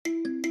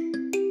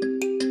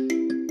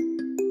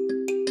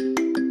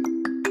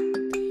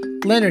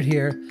Leonard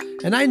here,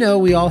 and I know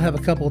we all have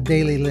a couple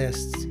daily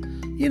lists.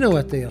 You know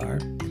what they are: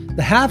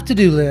 the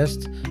have-to-do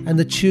list and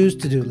the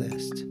choose-to-do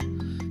list.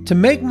 To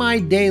make my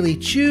daily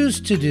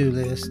choose-to-do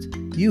list,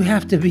 you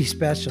have to be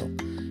special,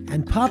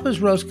 and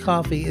Papa's Roast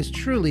Coffee is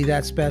truly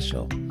that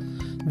special.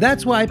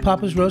 That's why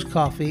Papa's Roast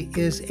Coffee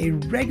is a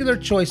regular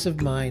choice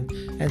of mine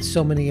and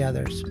so many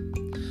others.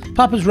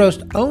 Papa's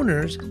Roast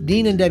owners,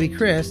 Dean and Debbie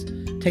Chris,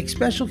 take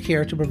special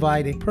care to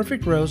provide a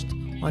perfect roast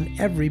on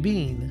every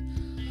bean.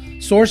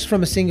 Sourced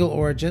from a single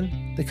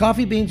origin, the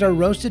coffee beans are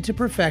roasted to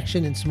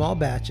perfection in small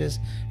batches,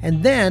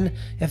 and then,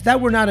 if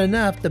that were not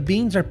enough, the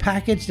beans are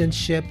packaged and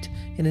shipped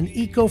in an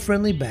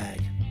eco-friendly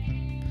bag.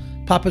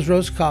 Papa's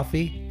Roast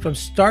Coffee, from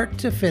start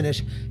to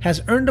finish,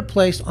 has earned a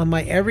place on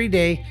my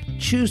everyday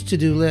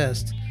choose-to-do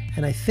list,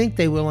 and I think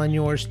they will on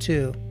yours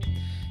too.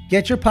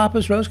 Get your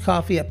Papa's Roast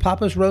Coffee at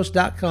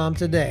papasroast.com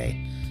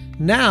today.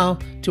 Now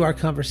to our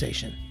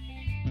conversation.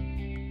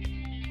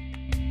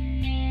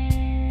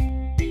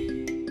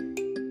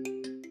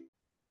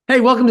 Hey,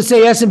 welcome to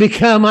Say Yes and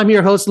Become. I'm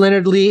your host,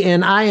 Leonard Lee,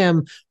 and I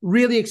am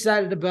really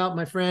excited about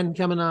my friend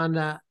coming on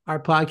our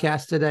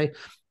podcast today.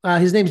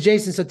 His name is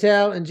Jason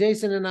Sautel, and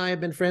Jason and I have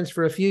been friends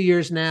for a few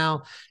years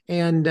now.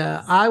 And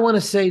I want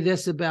to say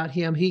this about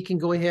him. He can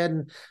go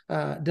ahead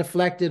and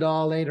deflect it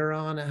all later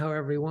on,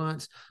 however he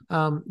wants.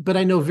 But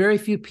I know very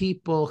few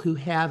people who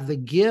have the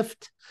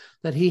gift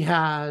that he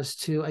has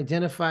to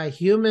identify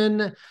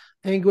human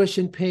anguish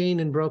and pain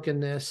and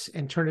brokenness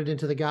and turn it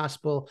into the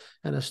gospel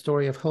and a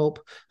story of hope.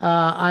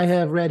 I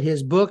have read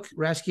his book,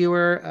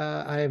 Rescuer.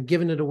 I have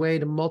given it away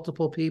to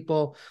multiple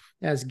people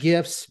as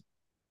gifts.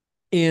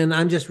 And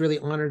I'm just really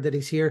honored that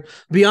he's here.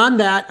 Beyond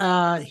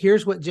that,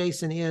 here's what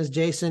Jason is.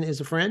 Jason is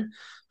a friend.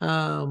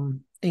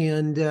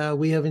 And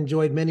we have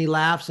enjoyed many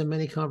laughs and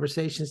many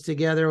conversations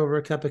together over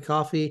a cup of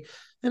coffee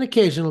and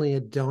occasionally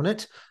a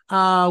donut.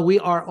 We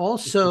are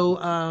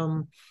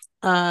also,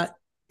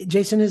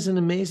 Jason is an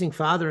amazing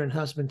father and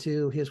husband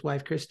to his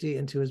wife, Christy,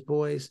 and to his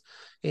boys.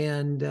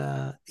 And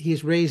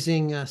he's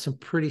raising some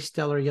pretty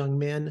stellar young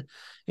men.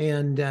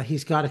 And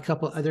he's got a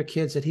couple other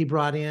kids that he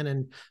brought in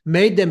and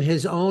made them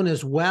his own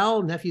as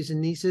well, nephews and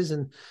nieces.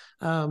 And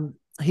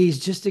he's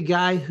just a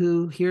guy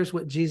who hears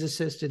what Jesus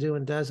says to do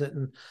and does it.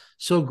 And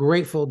so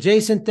grateful.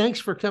 Jason,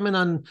 thanks for coming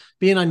on,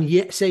 being on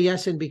Say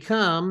Yes and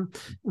Become.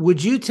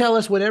 Would you tell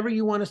us whatever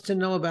you want us to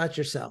know about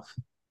yourself?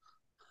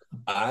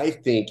 I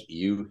think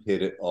you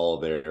hit it all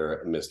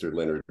there, Mr.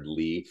 Leonard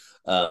Lee.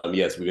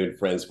 Yes, we've been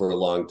friends for a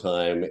long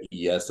time.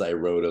 Yes, I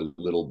wrote a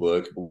little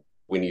book.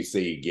 When you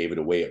say you gave it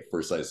away, at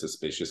first I was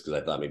suspicious because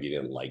I thought maybe you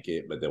didn't like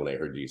it. But then when I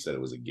heard you said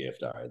it was a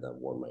gift, all right, that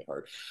warmed my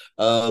heart.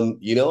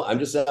 I'm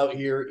just out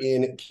here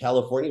in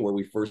California where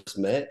we first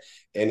met,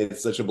 and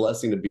it's such a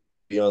blessing to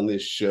be on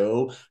this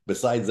show.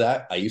 Besides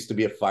that, I used to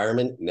be a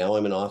fireman. Now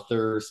I'm an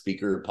author,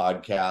 speaker,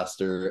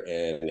 podcaster,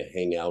 and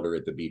hangouter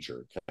at the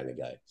beacher kind of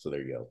guy. So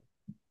there you go.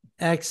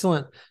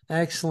 Excellent.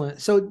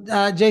 Excellent. So,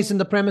 Jason,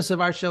 the premise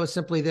of our show is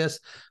simply this: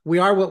 we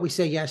are what we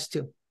say yes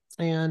to.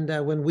 And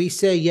when we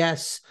say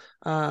yes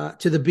to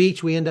the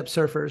beach, we end up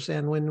surfers.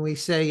 And when we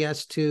say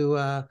yes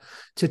to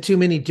too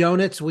many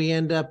donuts, we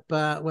end up,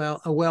 a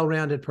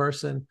well-rounded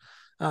person.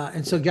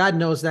 And so God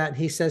knows that. And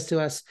he says to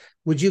us,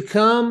 would you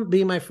come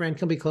be my friend?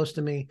 Come be close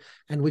to me.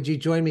 And would you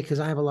join me? Because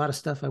I have a lot of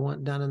stuff I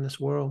want done in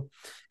this world.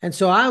 And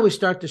so I always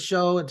start the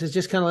show, and to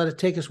just kind of let it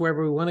take us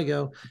wherever we want to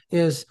go,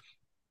 is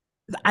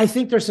I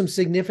think there's some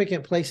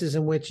significant places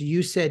in which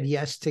you said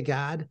yes to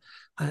God,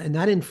 and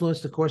that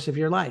influenced the course of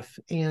your life.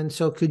 And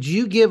so could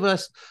you give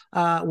us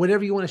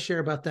whatever you want to share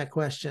about that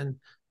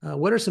question?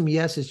 What are some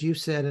yeses you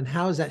said, and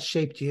how has that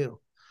shaped you?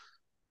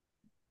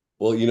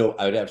 Well,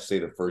 I would have to say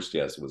the first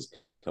yes was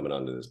coming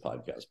onto this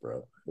podcast,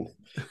 bro. No,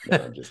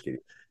 I'm just kidding.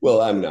 Well,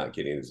 I'm not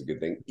kidding. It's a good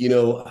thing.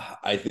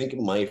 I think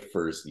my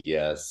first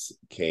yes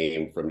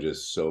came from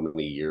just so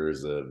many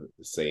years of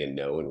saying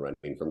no and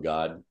running from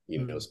God.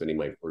 Spending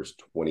my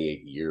first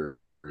 28 years,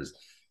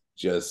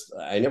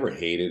 I never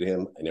hated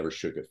him. I never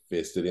shook a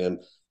fist at him.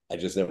 I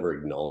just never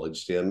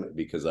acknowledged him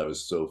because I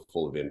was so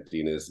full of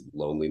emptiness,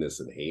 loneliness,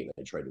 and hate. And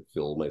I tried to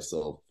fill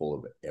myself full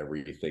of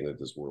everything that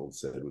this world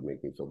said would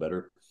make me feel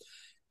better.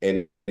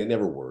 And it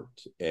never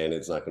worked. And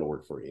it's not going to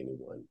work for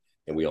anyone.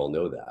 And we all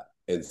know that.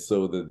 And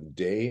so the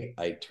day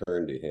I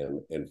turned to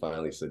him and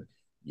finally said,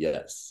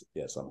 yes,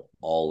 I'm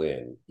all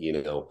in,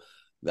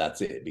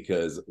 that's it.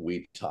 Because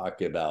we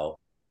talk about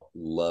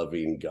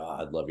loving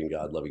God.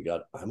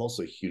 I'm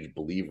also a huge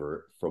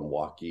believer from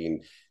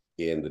walking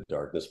in the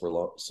darkness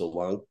for so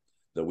long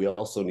that we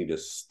also need to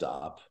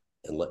stop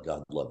and let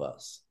God love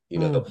us,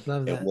 Love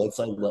and that. once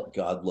I let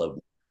God love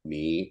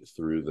me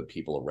through the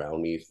people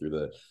around me, through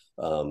the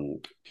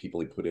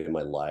people he put in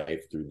my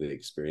life, through the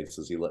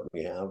experiences he let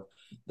me have,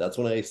 that's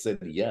when I said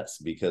yes,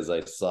 because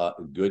I saw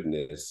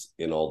goodness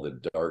in all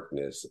the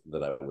darkness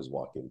that I was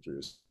walking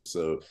through.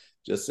 So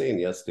just saying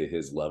yes to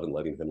his love and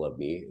letting him love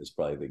me is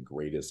probably the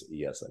greatest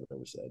yes I've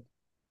ever said.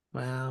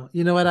 Wow.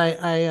 You know what?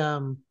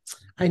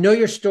 I know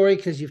your story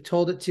because you've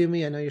told it to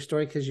me. I know your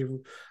story because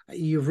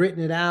you've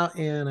written it out,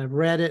 and I've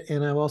read it,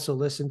 and I've also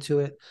listened to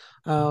it.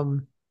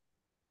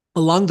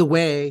 along the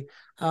way,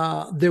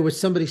 there was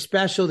somebody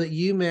special that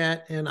you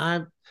met,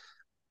 and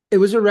it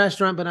was a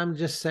restaurant, but I'm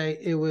just say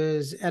it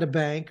was at a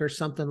bank or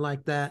something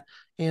like that.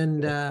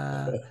 And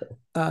uh,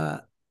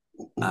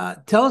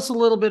 tell us a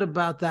little bit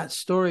about that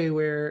story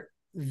where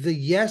the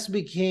yes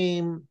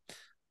became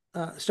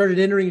started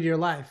entering into your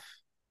life.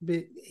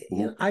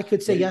 I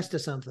could say yes to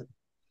something.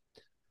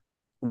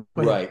 Go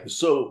ahead. Right.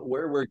 So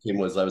where it came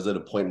was I was at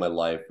a point in my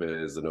life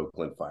as an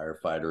Oakland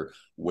firefighter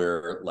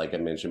where, like I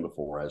mentioned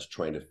before, I was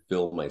trying to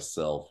fill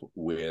myself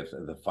with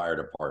the fire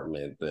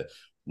department,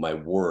 my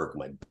work,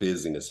 my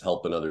busyness,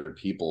 helping other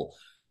people.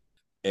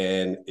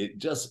 And it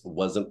just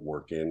wasn't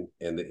working.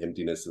 And the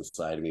emptiness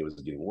inside of me was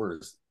getting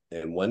worse.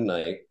 And one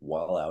night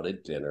while out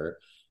at dinner,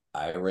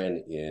 I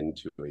ran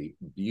into a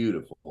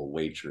beautiful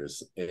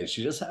waitress, and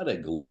she just had a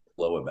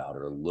glow about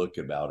her, a look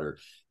about her,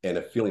 and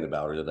a feeling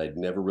about her that I'd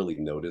never really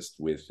noticed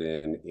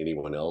within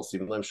anyone else.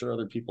 Even though I'm sure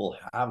other people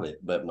have it,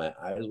 but my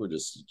eyes were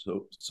just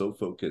so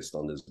focused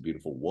on this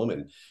beautiful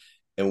woman.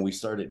 And when we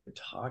started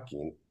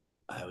talking,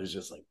 I was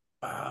just like,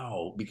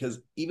 wow,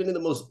 because even in the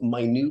most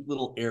minute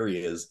little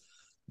areas,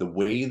 the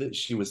way that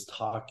she was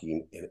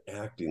talking and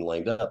acting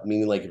lined up,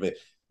 meaning like if a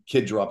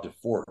kid dropped a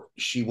fork,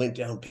 she went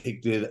down,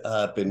 picked it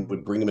up, and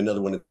would bring him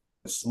another one and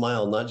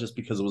smile, not just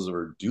because it was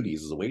her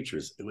duties as a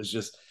waitress. It was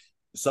just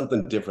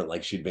something different,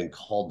 like she'd been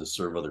called to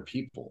serve other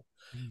people.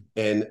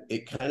 And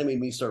it kind of made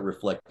me start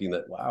reflecting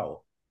that,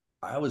 wow,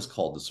 I was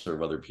called to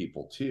serve other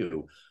people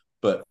too.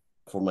 But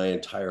for my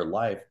entire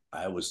life,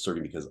 I was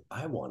serving because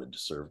I wanted to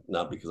serve,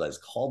 not because I was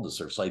called to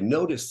serve. So I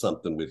noticed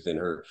something within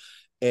her.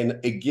 And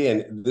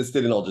again, this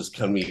didn't all just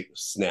come to me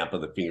snap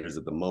of the fingers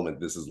at the moment.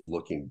 This is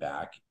looking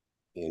back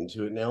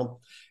into it now.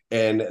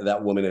 And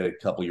that woman, a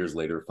couple years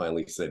later,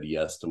 finally said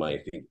yes to my, I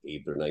think,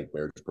 8th or 9th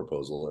marriage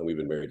proposal. And we've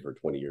been married for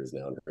 20 years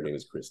now. And her name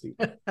is Christy.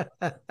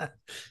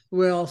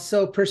 Well,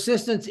 so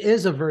persistence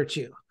is a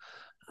virtue.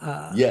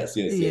 Yes.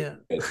 Yeah.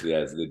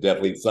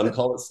 Definitely. Some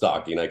call it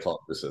stalking. I call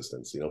it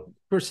persistence,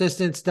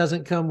 Persistence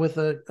doesn't come with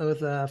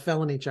a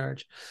felony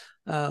charge.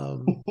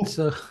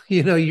 So,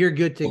 you're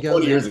good to Well, go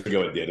 20 there. years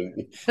ago, it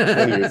didn't.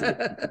 20 years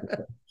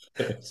ago.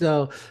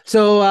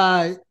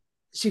 So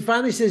she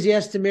finally says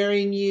yes to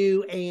marrying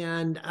you.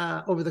 And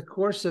over the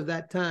course of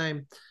that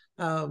time,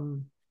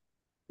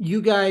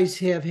 you guys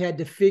have had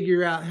to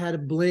figure out how to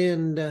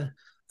blend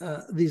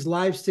these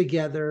lives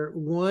together.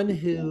 One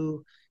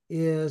who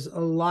is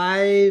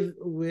alive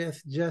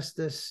with just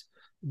this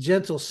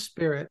gentle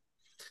spirit,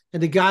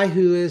 and a guy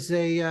who is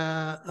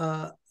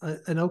an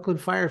Oakland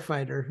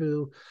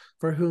firefighter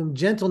for whom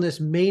gentleness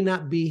may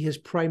not be his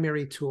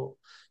primary tool.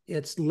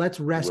 It's let's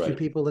rescue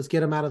people, let's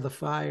get them out of the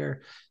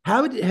fire.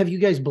 How have you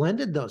guys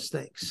blended those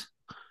things?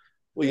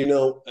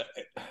 Well,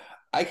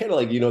 I kind of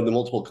like, the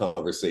multiple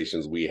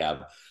conversations we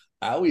have.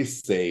 I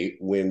always say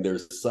when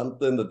there's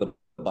something that the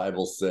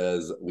Bible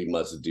says we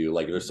must do,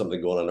 like there's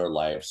something going on in our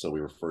life, so we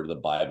refer to the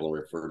Bible and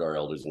refer to our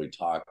elders and we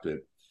talk to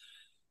it.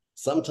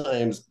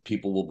 Sometimes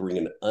people will bring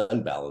an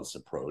unbalanced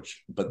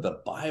approach, but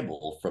the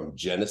Bible from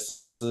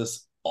Genesis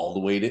all the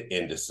way to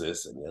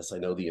Indices, and yes, I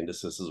know the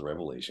Indices is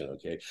Revelation,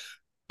 okay,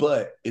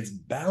 but it's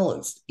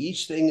balanced.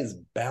 Each thing is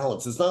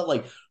balanced. It's not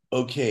like,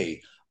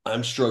 okay,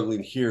 I'm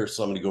struggling here,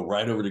 so I'm going to go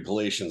right over to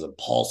Galatians and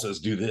Paul says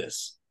do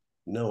this.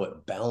 No,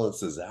 it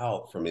balances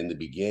out from in the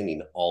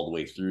beginning all the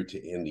way through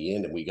to in the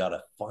end. And we got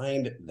to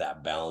find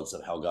that balance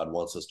of how God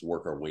wants us to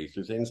work our way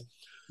through things.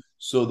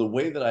 So the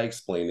way that I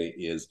explain it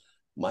is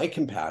my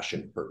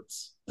compassion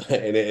hurts.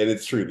 And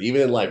it's true.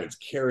 Even in life, it's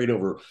carried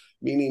over.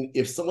 Meaning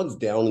if someone's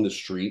down in the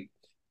street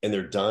and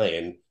they're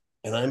dying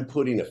and I'm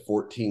putting a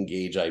 14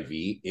 gauge IV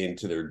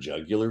into their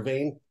jugular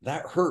vein,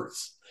 that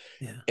hurts.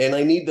 Yeah. And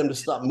I need them to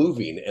stop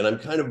moving. And I'm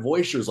kind of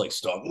boisterous, like,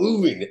 stop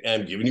moving.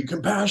 And I'm giving you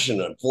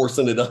compassion. I'm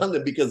forcing it on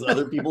them because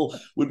other people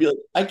would be like,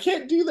 I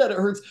can't do that. It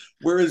hurts.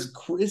 Whereas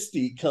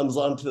Christy comes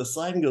onto the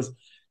side and goes,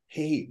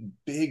 hey,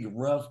 big,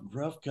 rough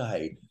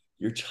guy,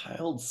 your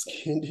child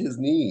skinned his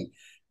knee.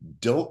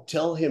 Don't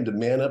tell him to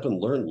man up and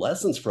learn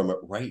lessons from it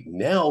right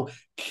now.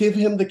 Give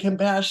him the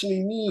compassion he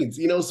needs,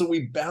 so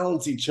we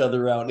balance each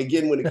other out. And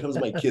again, when it comes to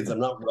my kids,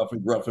 I'm not rough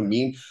and gruff and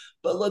mean,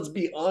 but let's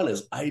be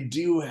honest. I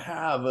do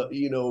have,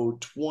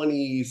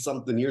 20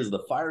 something years of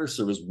the fire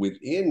service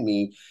within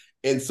me.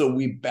 And so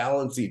we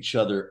balance each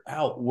other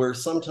out where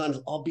sometimes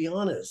I'll be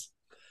honest.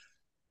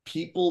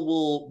 People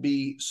will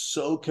be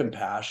so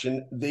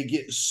compassionate, they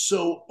get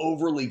so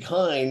overly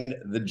kind,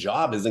 the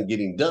job isn't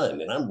getting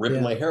done. And I'm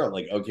ripping my hair out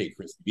like, okay,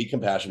 Chris, be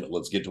compassionate.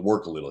 Let's get to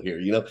work a little here,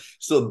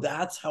 So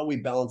that's how we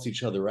balance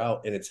each other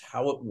out. And it's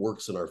how it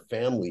works in our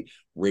family,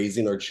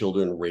 raising our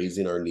children,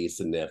 raising our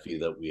niece and nephew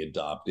that we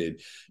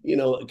adopted,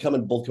 both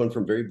coming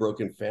from very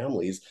broken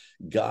families.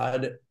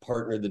 God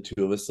partnered the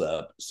two of us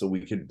up so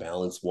we could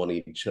balance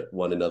one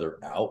another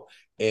out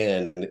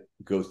and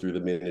go through the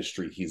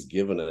ministry he's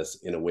given us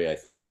in a way I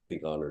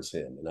think honors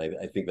him. And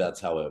I think that's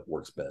how it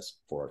works best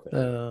for our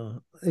family.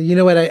 You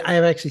know what? I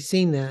have actually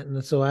seen that.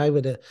 And so I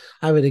would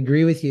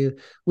agree with you.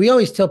 We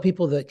always tell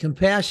people that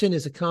compassion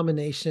is a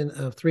combination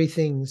of three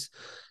things,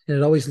 and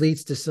it always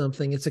leads to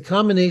something. It's a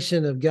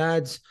combination of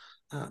God's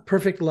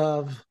perfect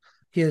love,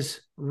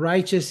 his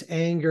righteous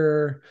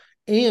anger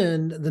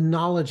and the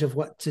knowledge of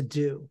what to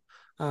do.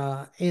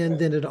 And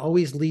then it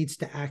always leads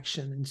to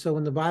action. And so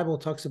when the Bible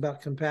talks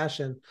about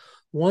compassion,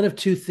 one of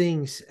two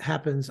things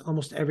happens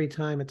almost every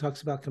time it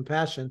talks about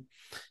compassion.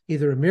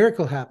 Either a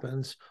miracle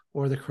happens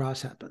or the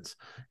cross happens.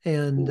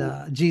 And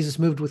Jesus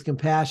moved with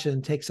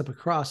compassion, takes up a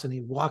cross, and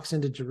he walks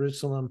into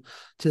Jerusalem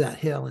to that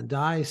hill and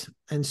dies.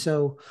 And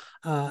so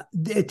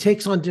it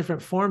takes on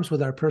different forms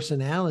with our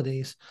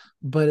personalities,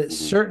 but it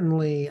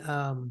certainly,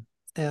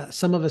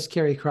 some of us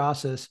carry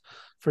crosses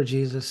for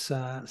Jesus.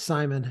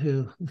 Simon,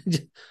 who,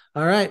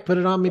 all right, put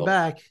it on me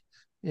back.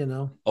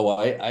 Oh,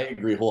 I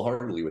agree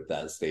wholeheartedly with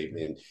that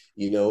statement.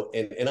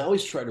 And I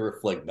always try to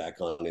reflect back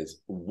on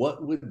is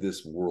what would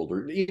this world,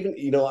 or even,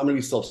 I'm going to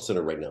be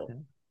self-centered right now.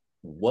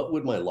 What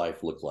would my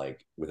life look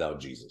like without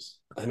Jesus?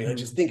 I mean, I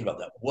just think about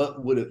that.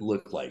 What would it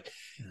look like?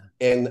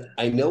 And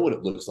I know what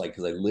it looks like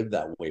because I lived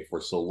that way for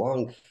so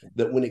long,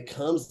 that when it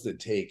comes to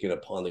taking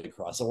upon the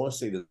cross, I want to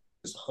say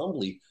this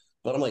humbly,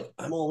 but I'm like,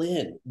 I'm all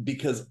in,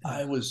 because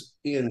I was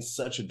in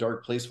such a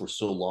dark place for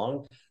so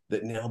long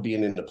that now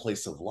being in a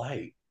place of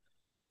light,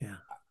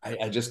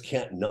 I just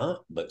can't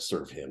not but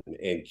serve him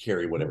and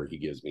carry whatever he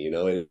gives me,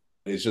 and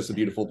it's just a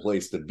beautiful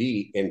place to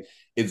be. And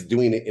it's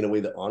doing it in a way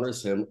that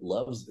honors him,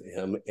 loves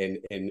him,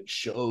 and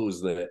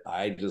shows that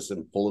I just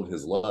am full of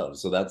his love.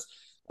 So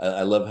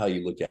I love how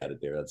you look at it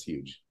there. That's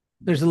huge.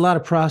 There's a lot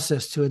of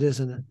process to it,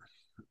 isn't it?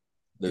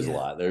 There's a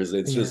lot.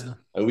 It's just,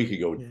 we could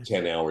go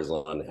 10 hours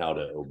on how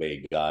to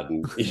obey God.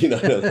 And,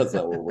 that's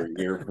not what we're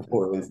here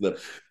for and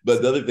stuff.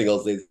 But the other thing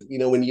I'll say is,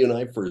 when you and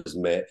I first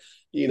met,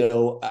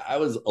 I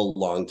was a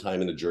long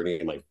time in the journey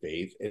of my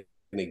faith.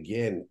 And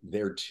again,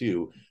 there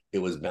too, it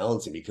was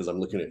balancing, because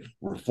I'm looking at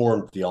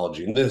Reformed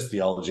theology and this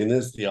theology and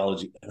this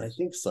theology. And I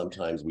think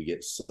sometimes we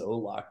get so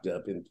locked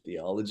up in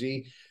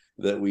theology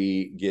that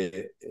we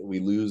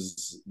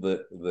lose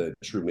the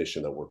true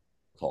mission that we're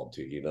called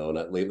to,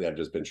 and lately I've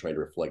just been trying to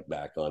reflect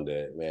back onto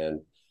it,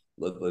 man.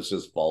 Let's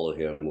just follow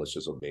him, let's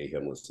just obey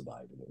him, let's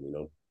abide in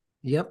him.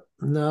 Yep.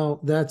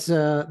 No, that's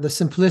the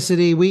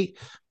simplicity.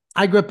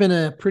 I grew up in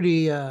a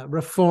pretty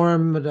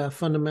reformed,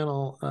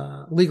 fundamental,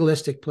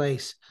 legalistic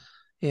place,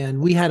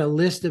 and we had a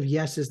list of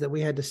yeses that we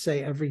had to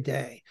say every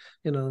day.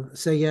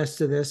 Say yes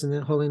to this and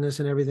then holiness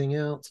and everything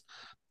else,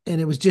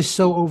 and it was just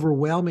so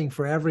overwhelming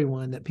for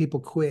everyone that people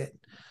quit.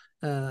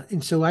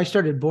 And so I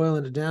started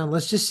boiling it down.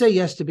 Let's just say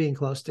yes to being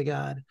close to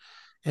God,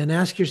 and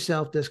ask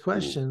yourself this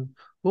question: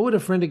 what would a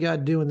friend of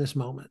God do in this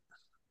moment?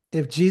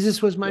 If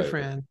Jesus was my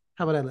friend,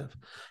 how would I live?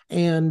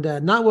 And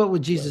not what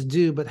would Jesus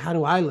do, but how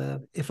do I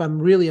live if I'm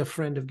really a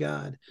friend of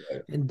God?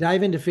 And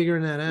dive into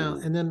figuring that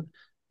out. And then,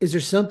 is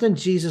there something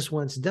Jesus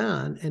wants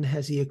done, and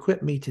has he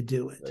equipped me to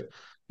do it?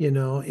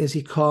 Is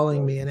he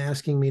calling me and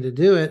asking me to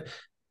do it?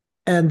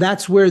 And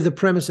that's where the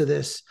premise of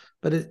this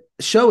but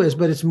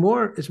it's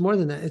more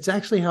than that. It's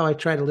actually how I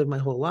try to live my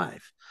whole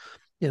life.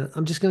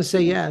 I'm just going to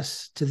say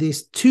yes to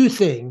these two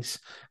things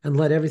and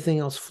let everything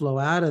else flow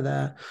out of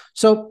that.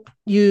 So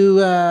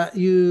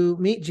you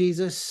meet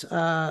Jesus,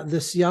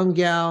 this young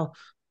gal.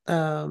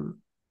 You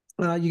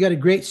got a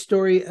great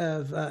story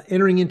of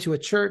entering into a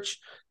church,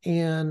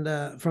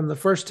 and from the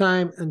first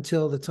time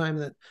until the time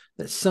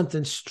that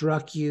something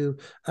struck you.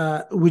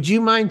 Would you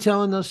mind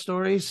telling those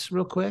stories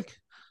real quick?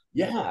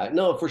 Yeah,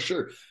 no, for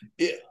sure.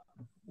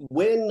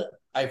 When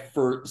I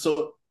first,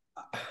 so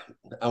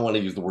I want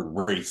to use the word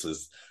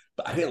racist,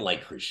 but I didn't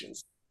like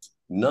Christians,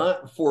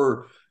 not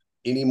for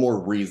any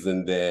more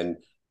reason than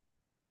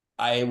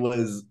I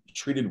was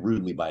treated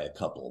rudely by a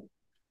couple.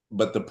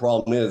 But the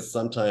problem is,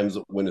 sometimes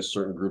when a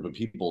certain group of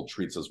people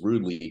treats us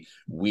rudely,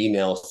 we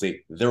now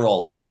say they're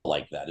all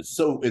like that. It's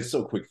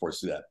so quick for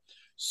us to do that.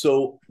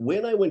 So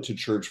when I went to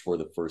church for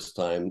the first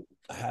time,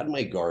 I had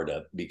my guard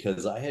up,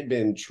 because I had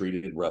been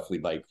treated roughly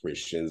by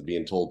Christians,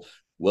 being told,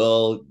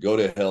 well, go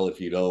to hell if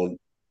you don't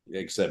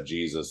accept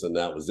Jesus. And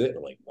that was it.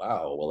 I'm like,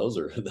 wow, well,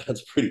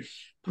 that's pretty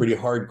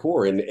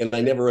hardcore. And I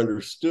never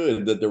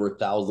understood that there were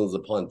thousands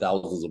upon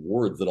thousands of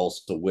words that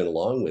also went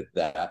along with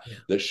that,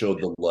 that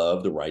showed the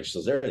love, the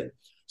righteousness, everything.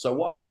 So I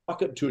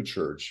walk up to a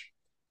church,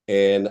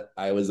 and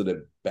I was at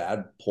a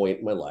bad point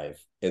in my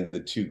life, and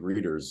the two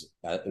greeters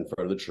in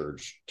front of the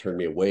church turned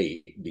me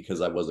away because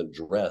I wasn't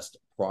dressed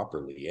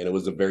properly. And it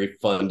was a very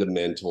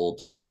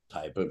fundamental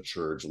type of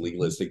church,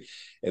 legalistic,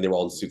 and they were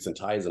all in suits and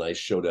ties. And I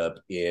showed up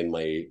in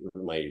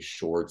my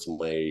shorts,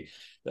 my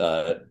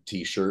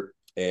t-shirt,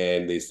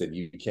 and they said,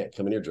 you can't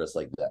come in here dressed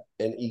like that.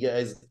 And you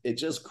guys, it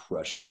just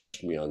crushed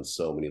me on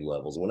so many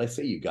levels. And when I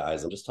say you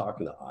guys, I'm just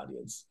talking to the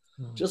audience.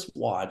 Just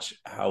watch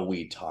how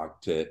we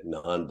talk to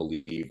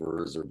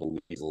non-believers or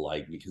believers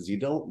alike, because you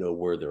don't know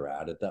where they're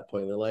at that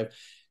point in their life.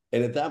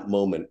 And at that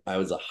moment, I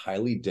was a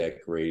highly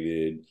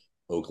decorated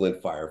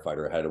Oakland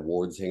firefighter. I had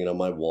awards hanging on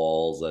my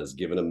walls. I was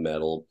given a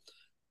medal,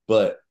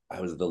 but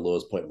I was at the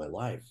lowest point in my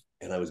life,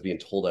 and I was being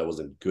told I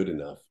wasn't good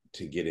enough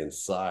to get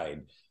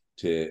inside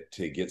to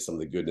get some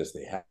of the goodness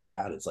they had.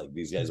 It's like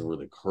these guys were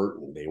the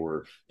curtain. They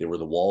were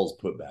the walls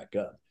put back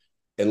up.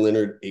 And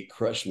Leonard, it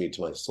crushed me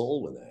to my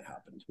soul when that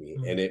happened to me.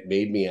 And it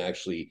made me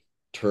actually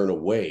turn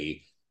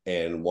away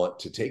and want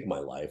to take my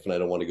life. And I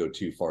don't want to go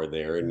too far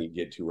there and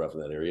get too rough in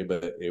that area,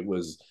 but it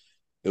was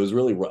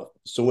really rough.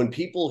 So when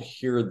people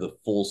hear the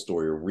full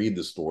story or read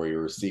the story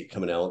or see it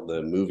coming out in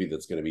the movie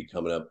that's going to be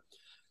coming up,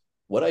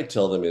 what I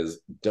tell them is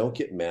don't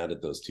get mad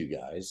at those two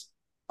guys.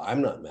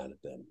 I'm not mad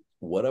at them.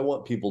 What I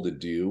want people to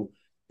do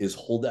is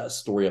hold that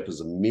story up as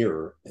a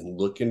mirror and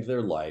look into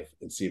their life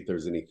and see if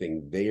there's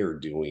anything they are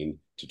doing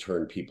to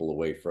turn people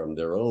away from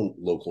their own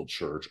local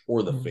church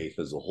or the faith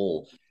as a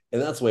whole.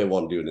 And that's the way I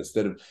want to do it.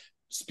 Instead of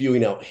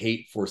spewing out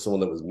hate for someone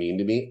that was mean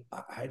to me,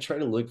 I try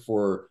to look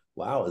for,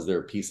 wow, is there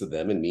a piece of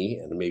them in me?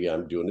 And maybe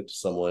I'm doing it to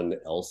someone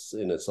else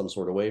in some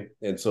sort of way.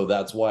 And so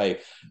that's why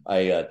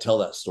I tell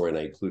that story, and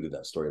I included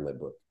that story in my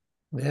book.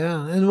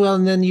 Yeah.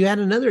 And then you had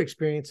another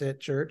experience at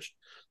church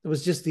that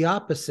was just the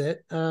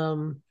opposite.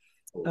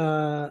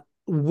 What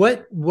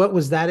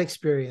was that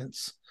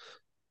experience?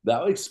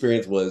 That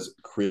experience was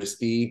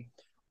Christy.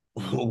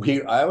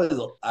 I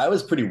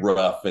was pretty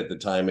rough at the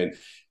time, and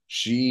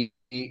she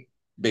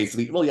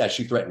basically, well, yeah,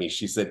 she threatened me.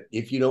 She said,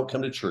 if you don't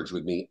come to church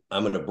with me,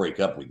 I'm going to break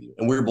up with you.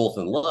 And we were both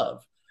in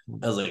love.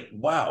 I was like,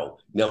 wow.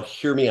 Now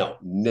hear me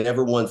out.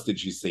 Never once did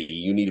she say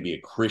you need to be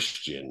a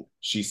Christian.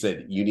 She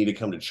said you need to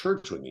come to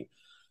church with me.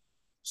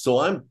 So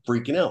I'm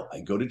freaking out. I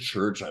go to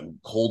church. I'm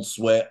cold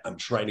sweat. I'm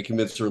trying to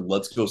convince her,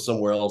 let's go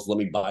somewhere else. Let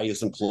me buy you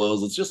some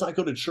clothes. Let's just not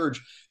go to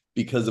church.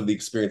 Because of the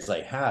experience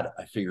I had,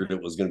 I figured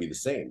it was going to be the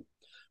same.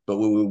 But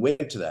when we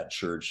went to that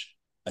church,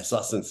 I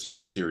saw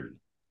sincerity.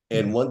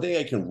 And one thing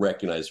I can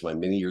recognize from my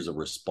many years of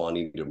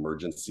responding to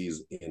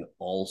emergencies in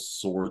all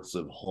sorts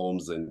of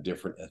homes and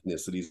different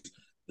ethnicities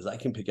is I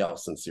can pick out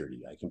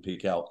sincerity. I can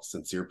pick out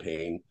sincere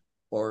pain,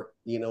 or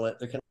you know what,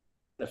 they're kind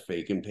of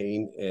fake in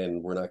pain,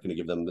 and we're not going to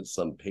give them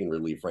some pain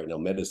relief right now,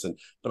 medicine,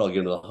 but I'll get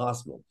them to the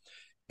hospital.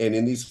 And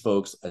in these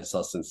folks, I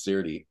saw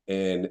sincerity.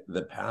 And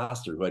the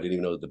pastor, who I didn't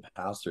even know the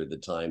pastor at the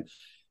time,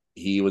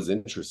 he was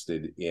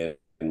interested in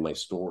my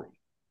story.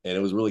 And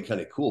it was really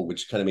kind of cool,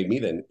 which kind of made me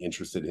then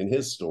interested in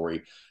his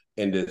story.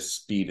 And to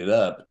speed it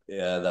up,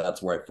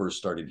 that's where I first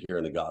started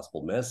hearing the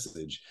gospel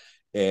message.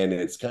 And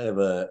it's kind of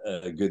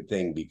a good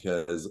thing,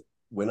 because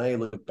when I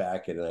look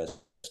back at it, and I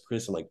asked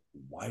Chris, I'm like,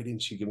 why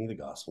didn't you give me the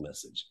gospel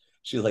message?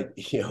 She's like,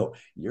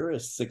 you're a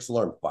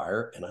 6-alarm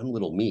fire, and I'm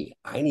little me.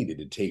 I needed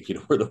to take you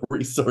to where the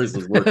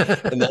resources were.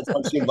 And that's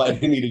why she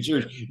invited me to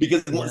church.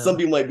 Because some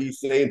people might be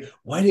saying,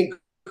 why didn't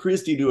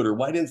Christy do it? Or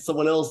why didn't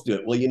someone else do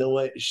it? Well, you know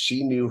what?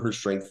 She knew her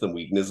strengths and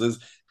weaknesses,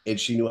 and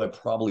she knew I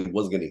probably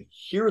wasn't going to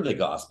hear the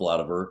gospel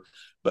out of her,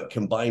 but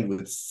combined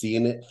with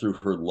seeing it through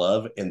her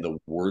love and the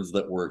words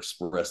that were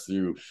expressed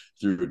through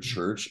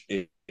church,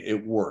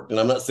 it worked. And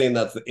I'm not saying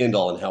that's the end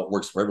all and how it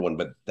works for everyone,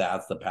 but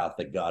that's the path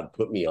that God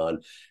put me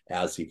on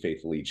as he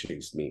faithfully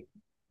chased me.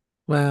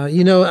 Wow.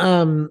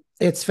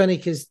 It's funny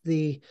because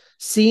the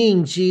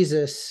seeing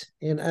Jesus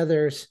in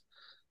others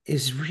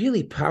is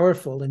really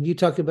powerful. And you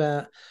talk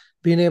about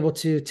being able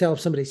to tell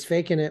if somebody's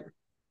faking it,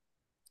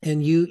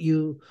 and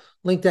you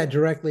link that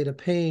directly to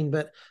pain.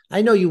 But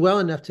I know you well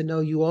enough to know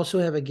you also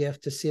have a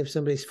gift to see if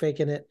somebody's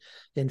faking it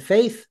in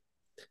faith,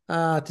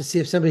 to see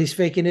if somebody's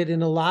faking it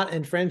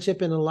in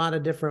friendship in a lot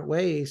of different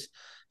ways.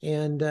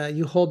 And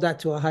you hold that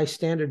to a high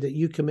standard that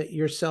you commit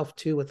yourself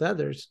to with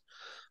others.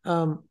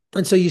 And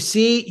so you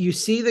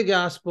see the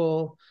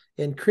gospel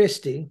in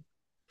Christy,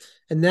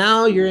 and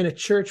now you're in a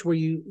church where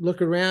you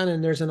look around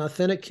and there's an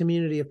authentic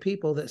community of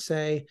people that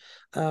say,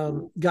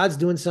 God's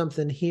doing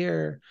something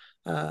here.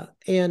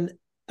 And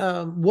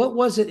what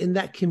was it in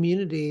that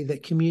community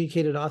that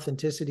communicated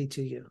authenticity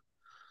to you?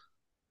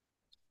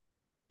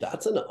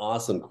 That's an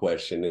awesome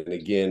question. And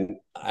again,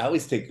 I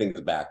always take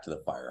things back to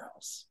the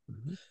firehouse.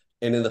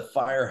 And in the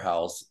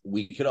firehouse,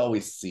 we could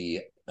always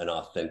see an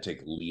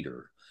authentic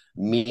leader,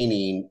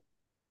 meaning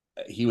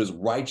he was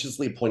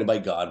righteously appointed by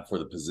God for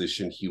the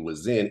position he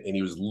was in, and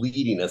he was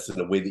leading us in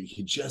a way that you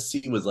could just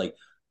see was like,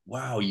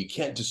 wow, you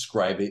can't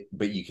describe it,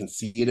 but you can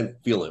see it and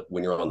feel it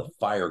when you're on the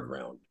fire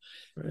ground.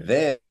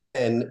 Right.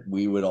 Then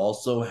we would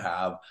also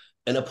have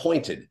an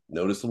appointed,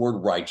 notice the word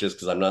righteous,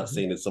 because I'm not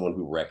saying it's someone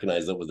who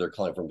recognized that was their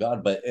calling from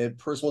God, but a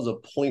person was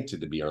appointed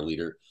to be our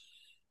leader.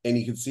 And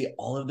you could see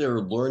all of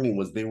their learning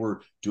was they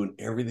were doing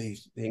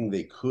everything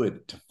they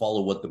could to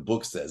follow what the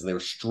book says. And they were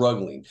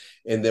struggling.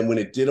 And then when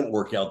it didn't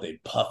work out,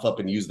 they'd puff up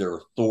and use their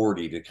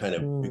authority to kind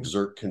of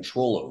exert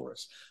control over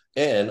us.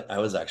 And I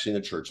was actually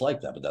in a church like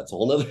that, but that's a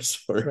whole nother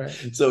story.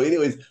 Right. So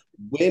anyways,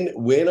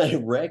 when I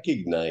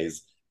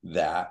recognize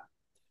that,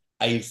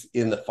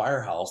 in the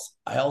firehouse,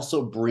 I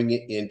also bring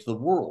it into the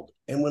world.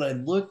 And when I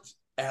looked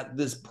at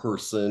this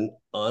person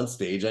on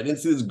stage, I didn't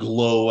see this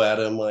glow at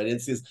him. I didn't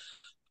see this.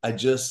 I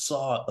just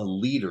saw a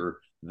leader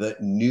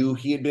that knew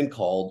he had been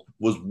called,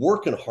 was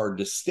working hard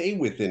to stay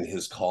within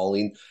his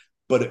calling,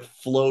 but it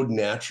flowed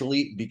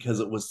naturally because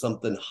it was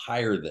something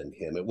higher than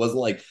him. It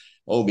wasn't like,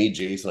 oh, me,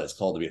 Jason, I was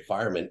called to be a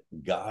fireman.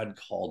 God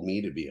called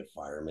me to be a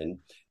fireman.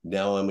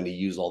 Now I'm going to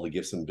use all the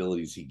gifts and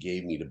abilities he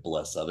gave me to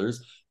bless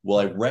others. Well,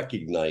 I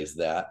recognize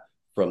that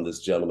from this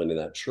gentleman in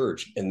that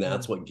church. And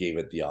that's what gave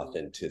it the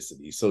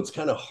authenticity. So it's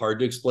kind of hard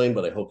to explain,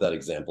 but I hope that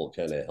example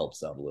kind of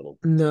helps out a little.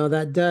 No,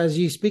 that does.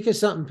 You speak of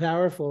something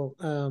powerful.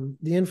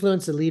 The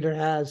influence a leader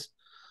has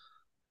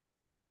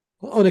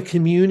on a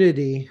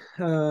community,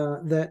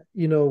 that,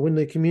 when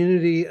the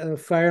community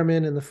of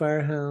firemen in the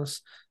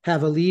firehouse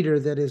have a leader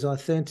that is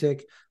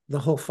authentic, the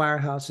whole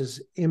firehouse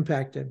is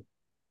impacted.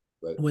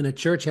 Right. When a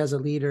church has a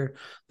leader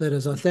that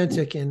is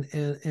authentic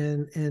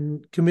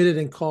and committed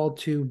and called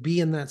to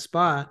be in that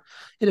spot,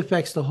 it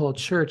affects the whole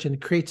church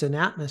and creates an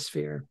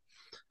atmosphere.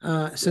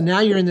 So now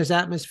you're in this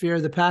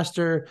atmosphere. The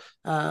pastor,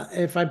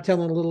 if I'm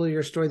telling a little of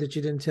your story that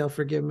you didn't tell,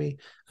 forgive me.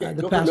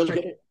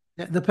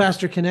 The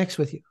pastor connects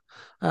with you.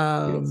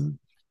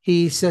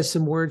 He says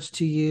some words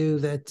to you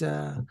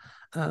that,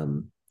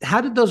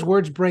 how did those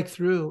words break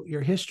through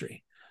your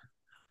history?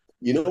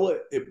 You know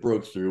what it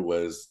broke through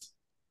was,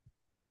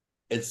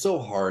 it's so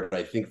hard,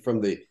 I think,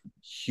 from the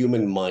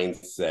human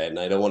mindset, and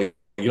I don't want to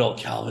get all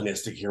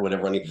Calvinistic here,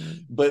 whatever,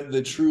 but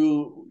the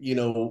true,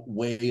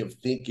 way of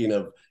thinking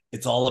of,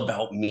 it's all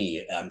about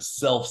me. I'm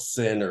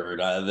self-centered,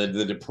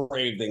 the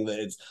depraved thing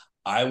that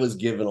I was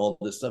given all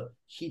this stuff.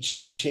 He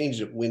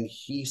changed it when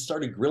he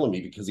started grilling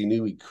me, because he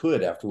knew he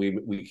could after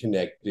we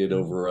connected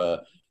over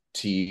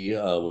tea,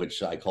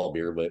 which I call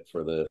beer, but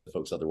for the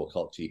folks out there, we'll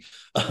call it tea.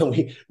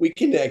 We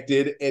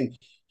connected, and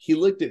he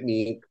looked at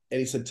me and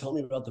he said, "Tell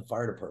me about the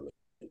fire department.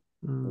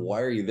 Why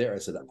are you there?" I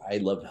said, "I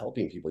love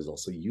helping people." He's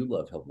also, "You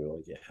love helping me?" I'm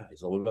like, "Yeah."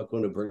 He's like, "What about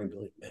going to a burning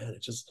building?" Man,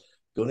 it's just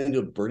going into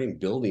a burning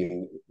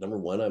building. Number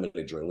one, I'm an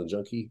adrenaline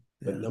junkie,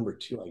 but number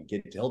two, I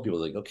get to help people.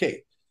 Like,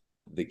 okay,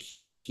 the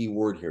key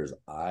word here is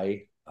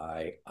I.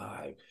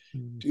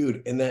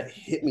 Dude, and that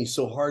hit me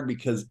so hard,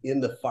 because in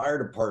the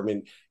fire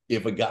department,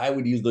 if a guy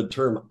would use the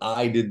term,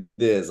 "I did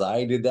this,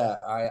 I did that,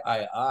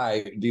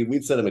 dude,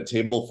 we'd set him a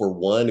table for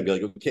one and be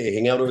like, "Okay,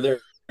 hang out over there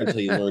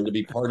until you learn to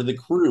be part of the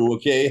crew,"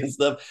 okay, and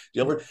stuff.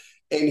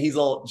 And he's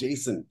all,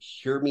 "Jason,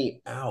 hear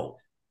me out."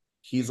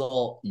 He's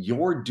all,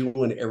 "You're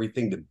doing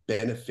everything to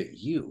benefit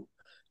you.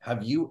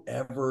 Have you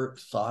ever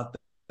thought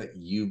that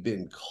you've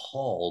been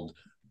called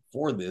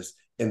for this,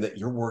 and that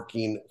you're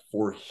working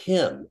for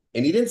him?"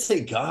 And he didn't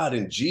say God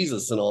and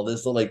Jesus and all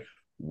this. I'm like,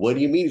 "What do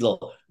you mean?" He's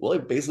all, "Well,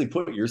 basically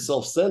put you're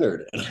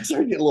self-centered." And I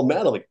started getting a little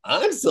mad. I'm like,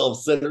 "I'm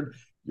self-centered.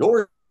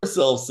 You're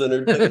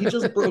self-centered." But he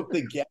just broke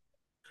the gap,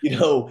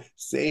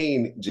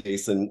 saying,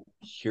 "Jason,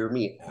 hear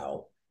me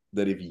out,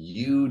 that if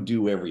you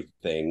do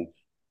everything,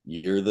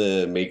 you're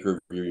the maker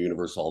of your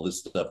universe, all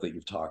this stuff that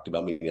you've talked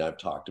about, meaning I've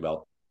talked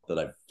about, that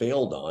I've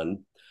failed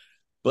on.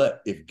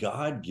 But if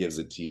God gives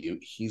it to you,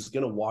 he's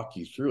going to walk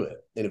you through it.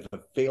 And if a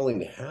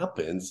failing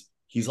happens,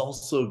 he's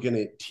also going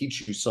to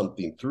teach you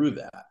something through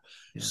that."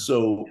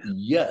 So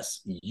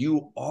yes,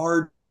 you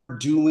are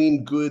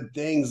doing good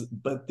things,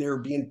 but they're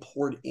being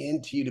poured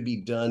into you to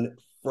be done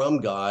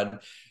from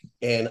God.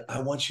 And I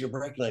want you to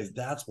recognize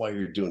that's why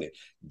you're doing it.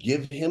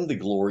 Give him the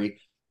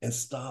glory and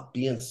stop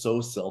being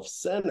so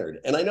self-centered.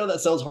 And I know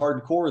that sounds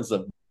hardcore and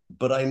stuff,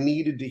 but I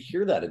needed to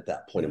hear that at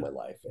that point in my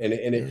life.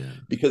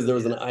 Because there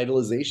was an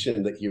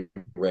idolization that he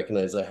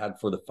recognized I had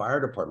for the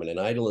fire department, an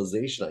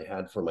idolization I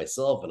had for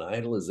myself, an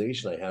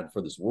idolization I had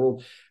for this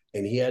world.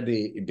 And he had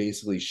to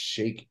basically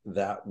shake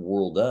that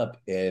world up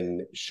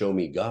and show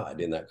me God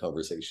in that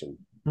conversation.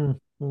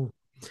 Mm-hmm.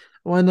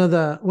 One of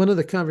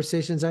the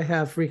conversations I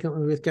have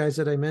frequently with guys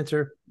that I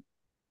mentor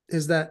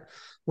is that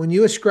when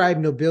you ascribe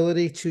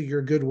nobility to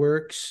your good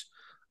works,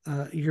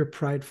 you're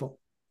prideful.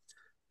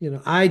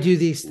 I do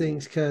these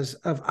things because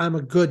I'm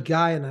a good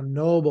guy and I'm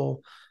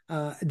noble.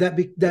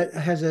 That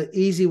has an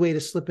easy way to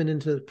slip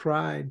into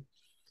pride.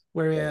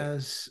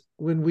 Whereas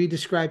when we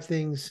describe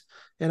things,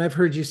 and I've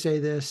heard you say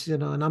this,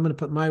 and I'm going to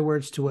put my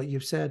words to what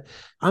you've said.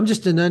 I'm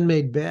just an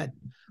unmade bed.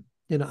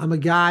 I'm a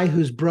guy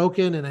who's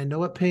broken, and I know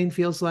what pain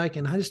feels like,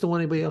 and I just don't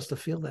want anybody else to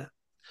feel that.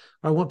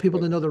 I want people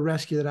to know the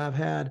rescue that I've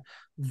had.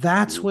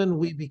 That's when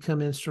we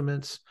become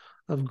instruments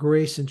of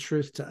grace and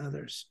truth to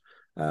others.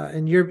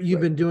 And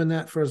you've been doing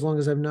that for as long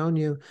as I've known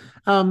you.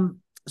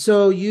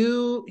 So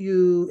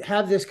you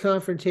have this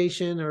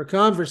confrontation or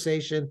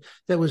conversation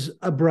that was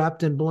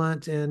abrupt and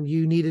blunt, and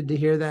you needed to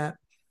hear that.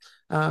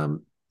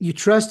 You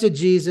trusted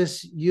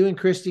Jesus. You and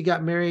Christy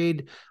got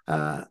married,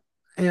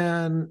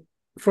 and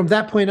from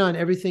that point on,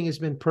 everything has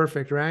been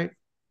perfect, right?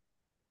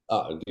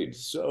 Oh, dude,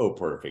 so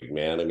perfect,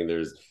 man. I mean,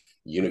 there's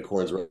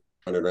unicorns running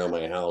around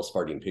my house,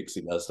 farting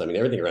pixie dust. I mean,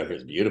 everything around here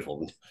is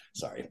beautiful.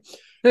 Sorry,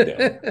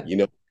 I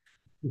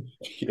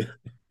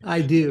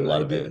do. A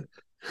lot of it.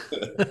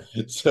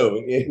 So,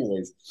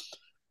 anyways,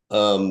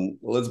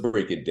 let's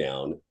break it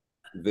down.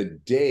 The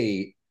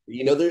day,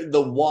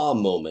 the wow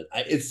moment.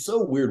 It's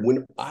so weird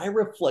when I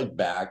reflect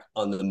back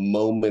on the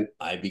moment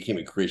I became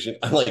a Christian.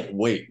 I'm like,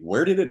 wait,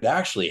 where did it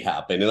actually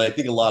happen? And I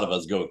think a lot of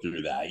us go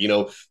through that.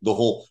 The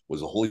whole,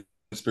 was the Holy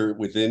Spirit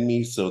within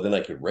me, so then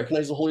I could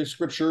recognize the Holy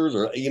Scriptures,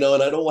 or and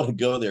I don't want to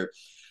go there.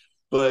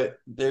 But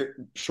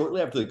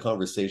shortly after the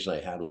conversation I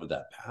had with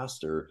that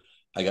pastor,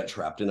 I got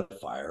trapped in a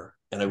fire,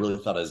 and I really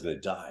thought I was going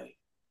to die.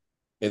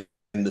 And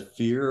the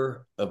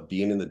fear of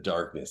being in the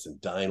darkness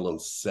and dying alone,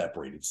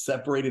 separated.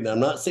 And I'm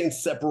not saying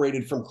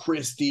separated from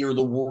Christy or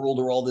the world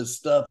or all this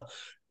stuff,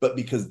 but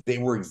because they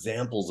were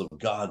examples of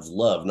God's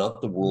love,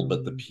 not the world,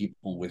 but the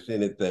people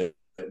within it that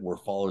were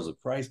followers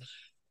of Christ.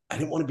 I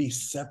didn't want to be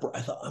separate.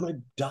 I thought, I'm going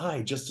to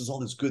die just as all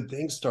this good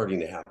things starting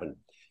to happen.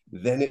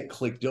 Then it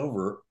clicked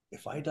over.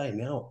 If I die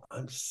now,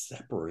 I'm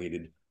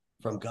separated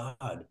from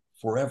God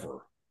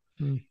forever.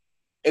 Mm.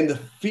 And the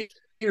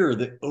fear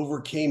that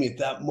overcame me at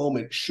that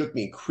moment shook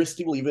me.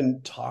 Christy will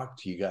even talk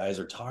to you guys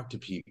or talk to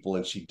people,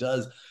 and she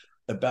does,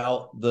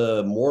 about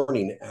the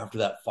morning after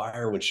that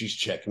fire when she's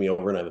checking me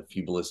over and I have a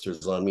few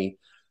blisters on me.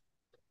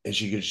 And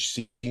she could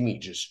see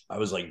me I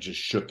was like just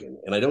shooken.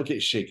 And I don't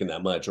get shaken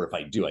that much, or if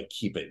I do, I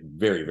keep it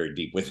very, very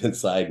deep within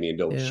inside me and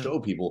don't show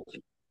people,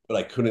 but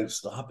I couldn't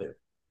stop it.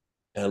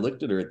 And I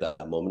looked at her at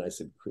that moment. I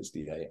said,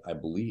 Christy, I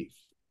believe.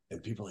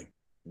 And people are like,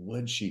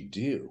 what'd she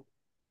do?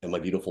 And my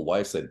beautiful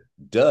wife said,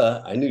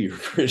 duh, I knew you were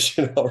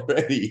Christian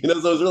already. So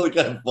it was really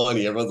kind of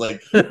funny. Everyone's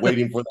like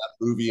waiting for that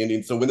movie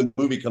ending. So when the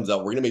movie comes out,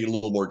 we're going to make it a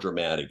little more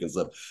dramatic and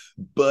stuff.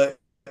 But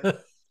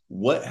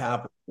what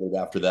happened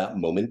after that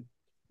moment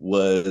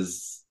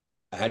was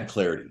I had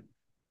clarity.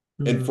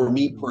 And for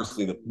me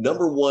personally, the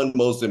number one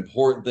most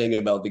important thing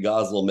about the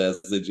gospel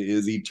message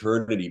is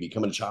eternity,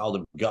 becoming a child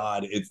of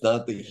God. It's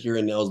not the here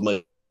and now as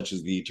much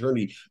as the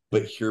eternity,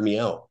 but hear me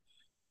out.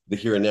 The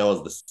here and now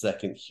is the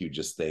second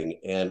hugest thing.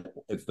 And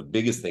it's the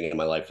biggest thing in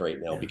my life right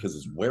now because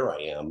it's where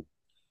I am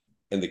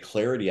and the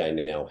clarity I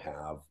now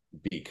have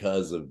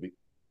because of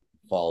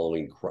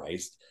following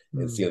Christ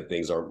and seeing that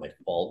things aren't my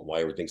fault,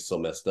 why everything's so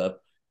messed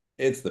up.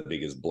 It's the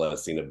biggest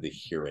blessing of the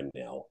here and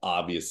now.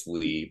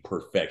 Obviously,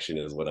 perfection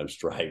is what I'm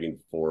striving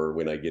for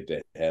when I get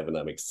to heaven.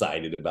 I'm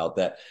excited about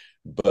that.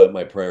 But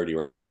my priority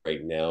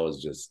right now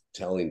is just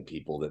telling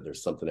people that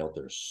there's something out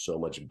there so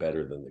much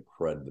better than the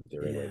crud that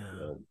they're in right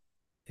now.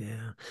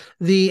 Yeah.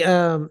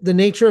 The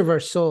nature of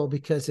our soul,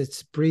 because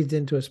it's breathed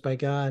into us by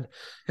God,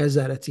 is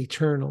that it's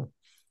eternal.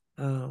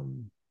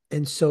 And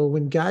so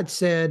when God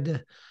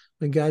said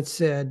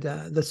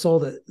the soul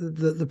that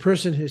the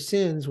person who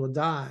sins will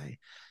die,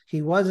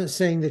 he wasn't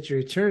saying that your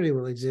eternity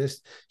will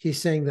exist. He's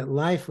saying that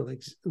life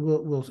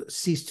will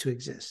cease to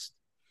exist.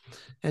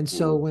 And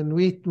so when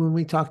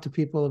we talk to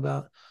people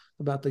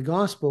about the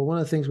gospel, one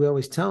of the things we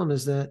always tell them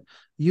is that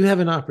you have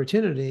an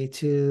opportunity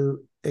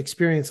to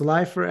experience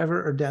life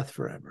forever or death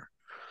forever.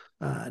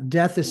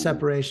 Death is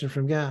separation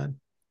from God.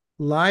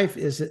 Life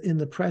is in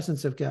the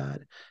presence of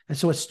God. And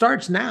so it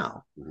starts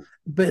now,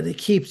 but it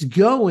keeps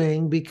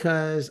going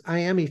because I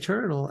am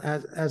eternal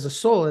as a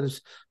soul that is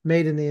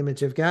made in the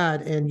image of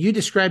God. And you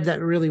described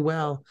that really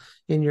well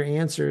in your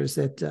answers,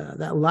 that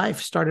that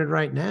life started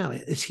right now.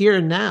 It's here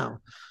and now,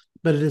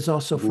 but it is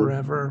also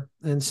forever.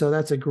 And so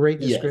that's a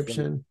great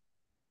description.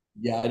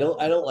 I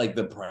don't like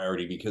the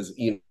priority because,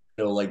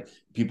 like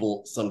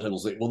people sometimes will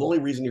say, well, the only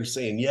reason you're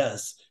saying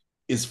yes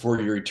is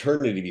for your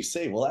eternity to be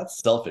saved. Well, that's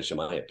selfish in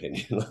my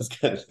opinion. Let's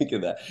kind of think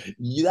of that.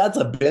 That's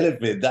a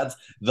benefit. That's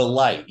the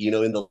light,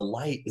 and the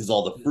light is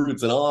all the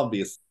fruits. And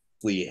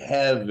obviously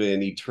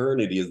heaven,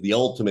 eternity is the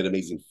ultimate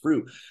amazing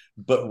fruit.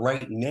 But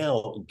right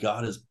now,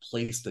 God has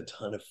placed a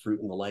ton of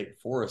fruit in the light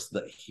for us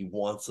that he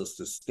wants us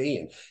to stay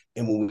in.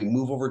 And when we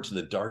move over to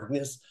the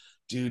darkness,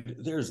 dude,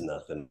 there's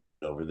nothing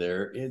over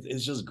there.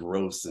 It's just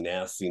gross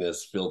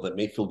nastiness, filth that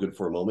may feel good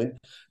for a moment,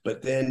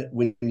 but then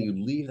when you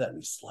leave that and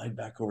you slide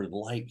back over to the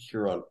light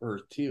here on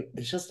earth too,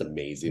 it's just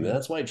amazing. And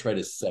that's why I try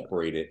to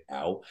separate it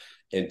out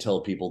and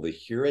tell people the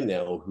here and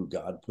now, who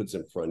God puts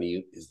in front of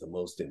you, is the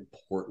most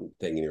important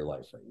thing in your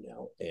life right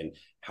now. And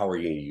how are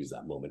you going to use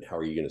that moment? How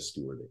are you going to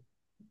steward it?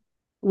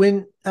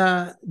 When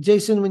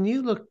Jason, when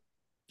you look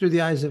through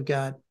the eyes of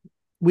God,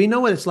 we know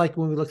what it's like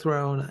when we look through our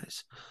own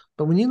eyes.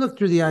 But when you look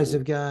through the eyes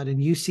of God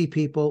and you see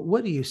people,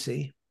 what do you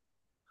see?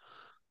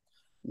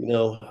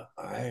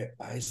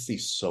 I see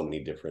so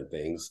many different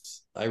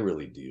things. I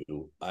really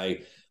do. I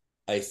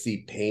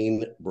see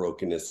pain,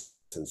 brokenness,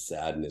 and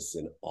sadness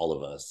in all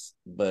of us.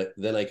 But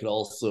then I could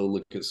also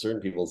look at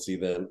certain people and see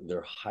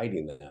they're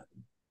hiding that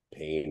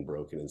pain,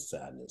 broken, and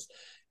sadness.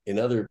 In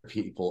other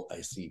people,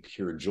 I see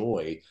pure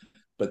joy,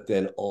 but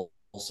then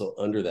also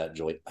under that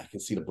joy, I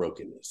can see the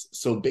brokenness.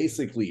 So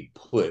basically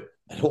put,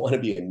 I don't want to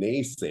be a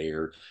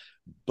naysayer,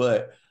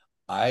 but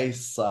I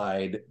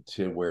side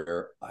to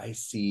where I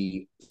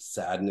see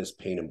sadness,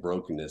 pain, and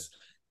brokenness,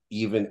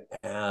 even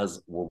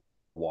as we're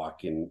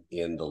walking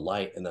in the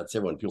light. And that's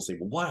everyone. People say,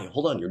 well, why?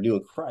 Hold on, you're new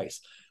in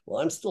Christ.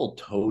 Well, I'm still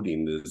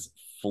toting this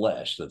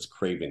flesh that's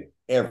craving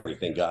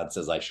everything God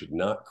says I should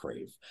not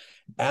crave,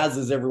 as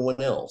is everyone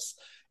else.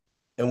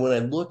 And when I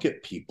look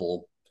at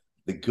people,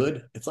 the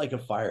good, it's like a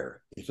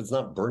fire. If it's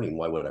not burning,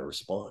 why would I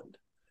respond?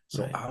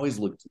 So I always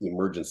look to the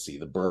emergency,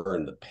 the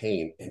burn, the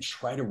pain, and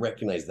try to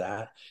recognize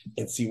that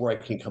and see where I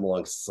can come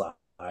alongside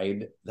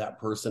that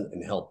person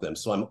and help them.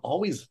 So I'm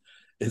always,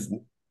 as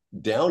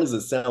down as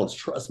it sounds,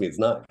 trust me, it's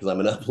not, because I'm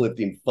an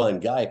uplifting,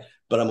 fun guy,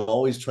 but I'm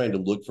always trying to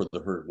look for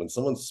the hurt. When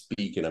someone's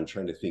speaking, I'm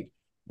trying to think,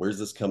 where's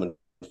this coming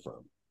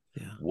from?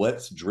 Yeah.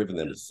 What's driven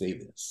them to say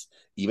this?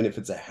 Even if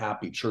it's a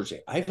happy church.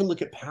 I even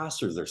look at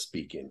pastors they're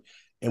speaking.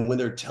 And when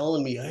they're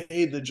telling me,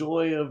 hey, the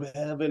joy of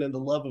heaven and the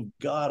love of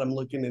God, I'm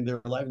looking in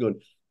their life going,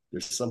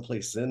 there's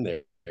someplace in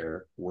there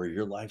where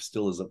your life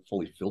still isn't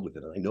fully filled with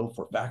it. And I know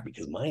for a fact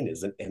because mine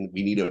isn't. And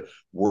we need to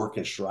work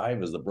and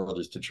strive as the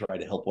brothers to try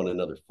to help one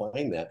another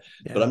find that.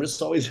 But Yeah. I'm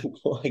just always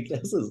like,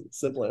 this is a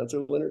simple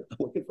answer, Leonard. I'm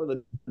looking for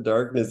the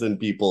darkness in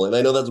people. And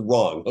I know that's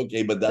wrong.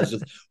 Okay. But that's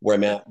just where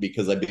I'm at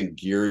because I've been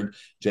geared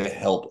to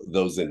help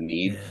those in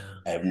need. Yeah.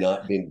 I have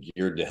not been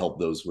geared to help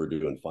those who are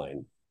doing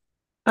fine.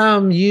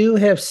 You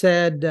have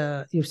said,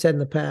 you've said in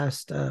the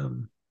past,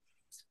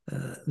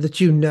 that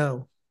you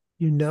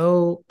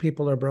know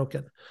people are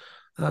broken.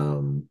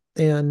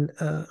 And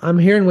I'm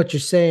hearing what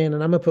you're saying,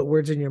 and I'm gonna put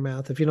words in your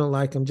mouth. If you don't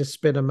like them, just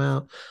spit them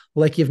out,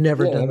 like you've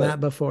never Yeah, done that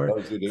before.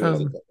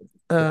 do.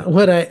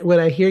 What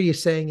I hear you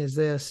saying is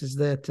this: is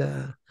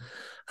that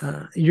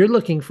you're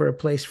looking for a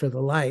place for the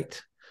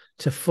light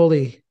to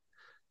fully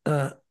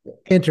uh,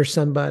 enter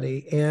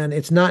somebody, and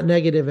it's not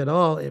negative at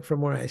all.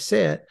 From where I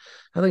sit,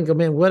 I think, oh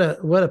man, what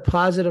a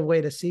positive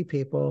way to see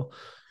people.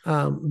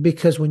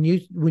 Because when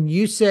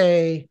you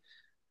say,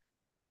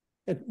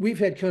 we've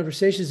had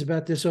conversations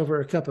about this over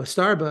a cup of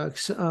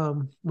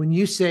Starbucks. When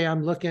you say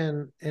I'm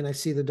looking and I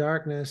see the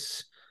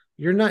darkness,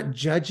 you're not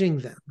judging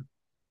them.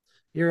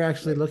 You're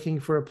actually Right. looking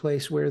for a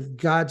place where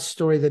God's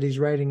story that He's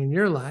writing in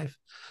your life,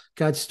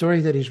 God's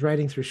story that He's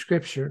writing through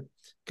Scripture,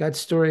 God's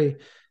story.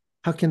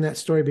 How can that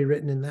story be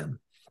written in them?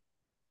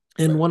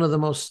 And Right. one of the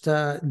most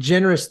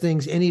generous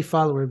things any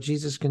follower of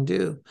Jesus can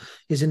do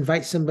is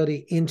invite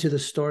somebody into the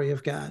story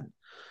of God,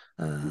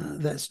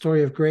 that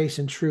story of grace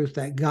and truth,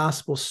 that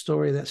gospel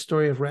story, that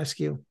story of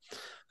rescue.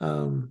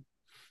 Um,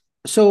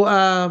 so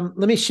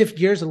let me shift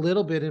gears a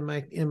little bit in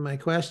my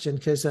question,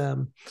 because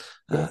Yeah.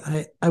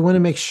 I want to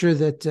make sure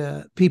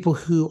that people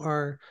who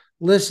are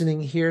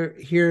listening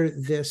hear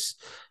this.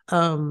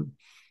 Um,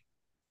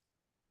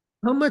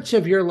 how much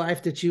of your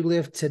life that you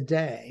live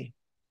today,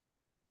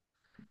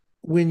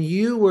 when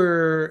you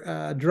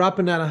were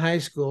dropping out of high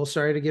school,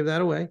 sorry to give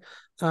that away,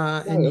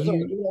 No, and that's all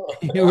you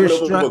right. you I'm were an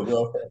open book,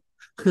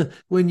 bro.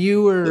 when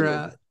you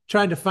were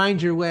trying to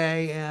find your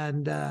way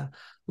and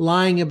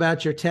lying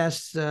about your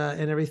tests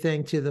and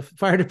everything to the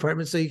fire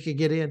department so you could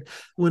get in,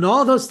 when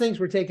all those things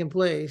were taking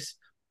place,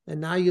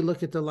 and now you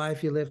look at the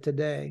life you live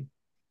today,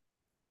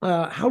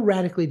 how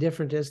radically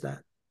different is that?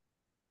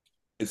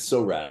 It's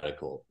so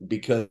radical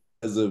because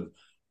of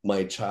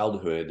my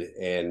childhood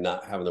and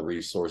not having the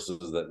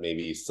resources that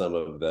maybe some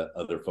of the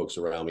other folks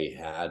around me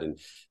had, and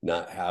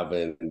not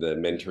having the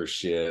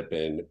mentorship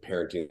and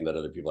parenting that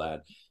other people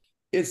had.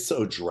 It's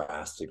so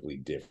drastically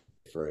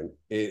different.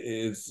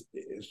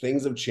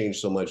 Things have changed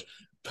so much.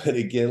 But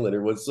again,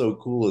 Leonard, what's so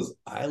cool is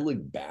I look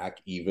back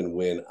even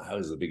when I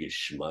was the biggest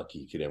schmuck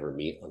you could ever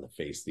meet on the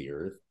face of the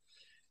earth,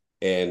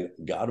 and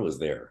God was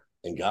there,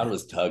 and God Yeah.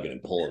 was tugging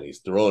and pulling. He's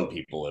throwing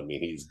people at me.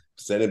 He's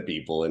sending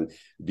people and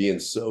being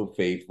so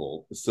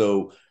faithful.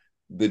 So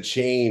the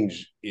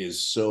change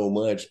is so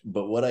much.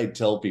 But what I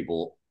tell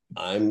people,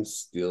 I'm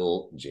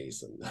still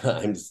Jason.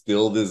 I'm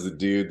still this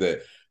dude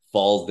that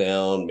falls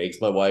down, makes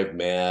my wife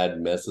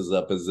mad, messes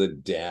up as a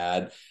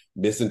dad,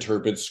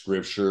 misinterprets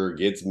scripture,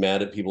 gets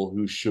mad at people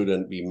who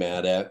shouldn't be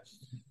mad at.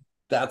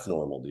 That's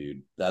normal,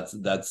 dude.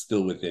 That's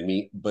still within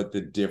me. But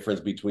the difference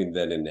between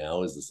then and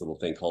now is this little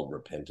thing called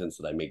repentance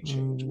that I make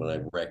change. When I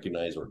Mm,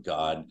 recognize, or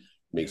God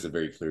makes yeah. it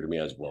very clear to me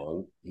I was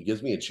wrong, He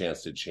gives me a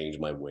chance to change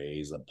my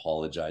ways,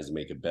 apologize, and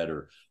make it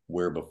better.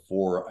 Where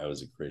before I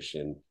was a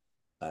Christian,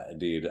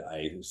 dude,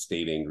 I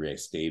stayed angry, I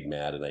stayed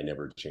mad, and I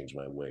never changed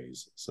my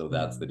ways. So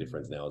that's the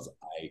difference Mm, now. Is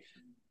I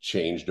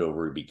changed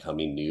over to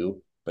becoming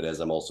new, but as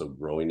I'm also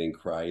growing in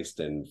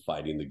Christ and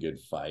fighting the good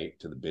fight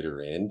to the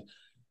bitter end,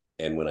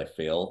 and when I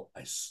fail,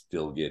 I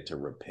still get to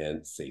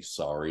repent, say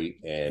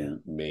sorry, yeah. and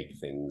make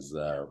things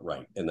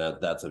right. And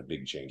that's a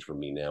big change for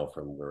me now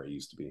from where I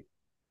used to be.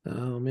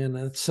 Oh man,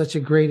 that's such a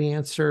great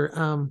answer.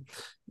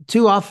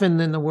 Too often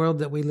in the world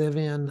that we live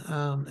in,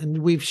 and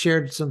we've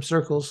shared some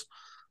circles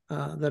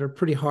that are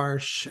pretty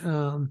harsh.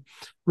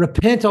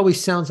 Repent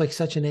always sounds like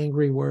such an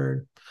angry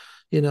word.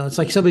 It's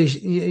like Mm-hmm. somebody,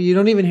 you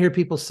don't even hear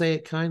people say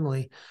it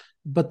kindly,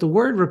 but the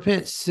word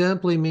repent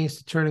simply means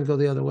to turn and go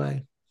the other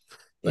way.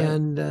 Right.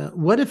 And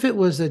what if it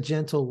was a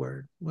gentle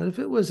word? What if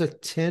it was a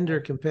tender,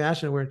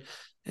 compassionate word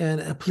and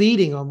a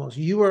pleading almost?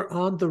 You are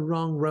on the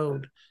wrong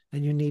road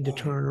and you need to Right.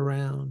 turn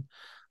around.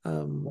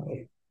 Um,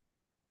 Right.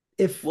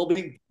 if Well,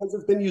 because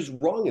it's been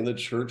used wrong in the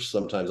church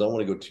sometimes. I don't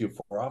want to go too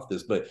far off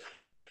this, but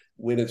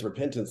when it's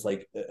repentance,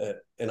 like,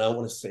 and I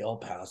want to say all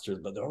pastors,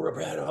 but they'll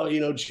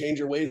repent, change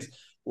your ways.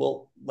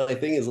 Well, my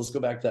thing is, let's go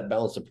back to that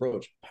balanced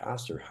approach.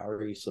 Pastor, how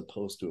are you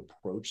supposed to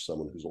approach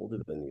someone who's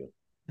older than you?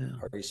 yeah,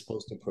 How are you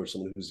supposed to approach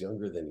someone who's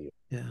younger than you?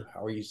 yeah,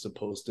 How are you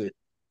supposed to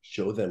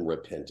show them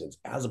repentance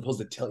as opposed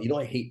to telling?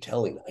 I hate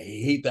telling. I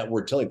hate that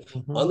word telling.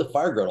 On mm-hmm, the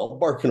fire ground, I'll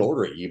bark an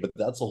order at you, but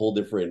that's a whole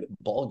different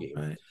ball game.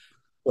 right,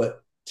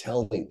 But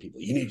telling people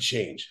you need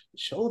change,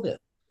 show them.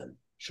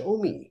 Show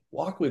me,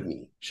 walk with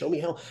me, show me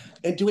how,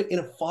 and do it in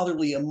a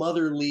fatherly, a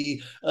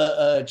motherly,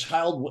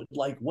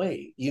 childlike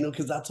way,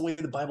 because that's the way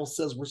the Bible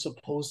says we're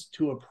supposed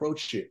to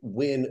approach it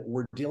when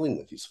we're dealing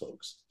with these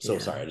folks. So Yeah.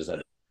 sorry, I just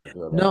had to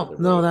throw that out No, there, no,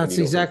 bro. And that's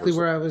from exactly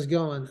personal, where I was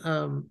going.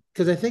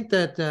 Because I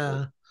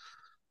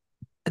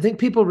think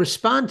people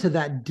respond to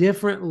that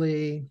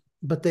differently,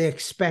 but they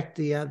expect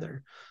the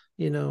other.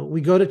 We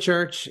go to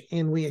church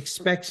and we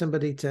expect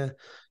somebody to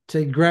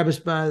grab us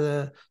by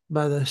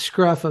the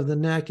scruff of the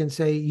neck and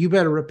say, "You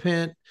better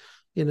repent."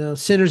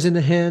 Sinners in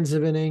the hands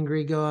of an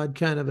angry God,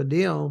 kind of a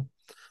deal.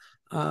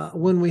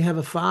 When we have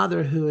a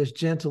father who is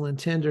gentle and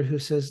tender, who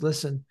says,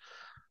 "Listen,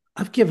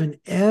 I've given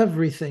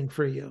everything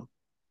for you.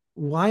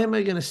 Why am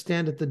I going to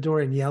stand at the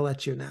door and yell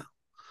at you now?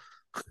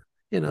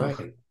 You know,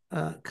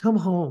 right? come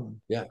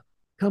home, Yeah,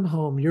 come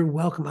home. You're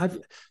welcome.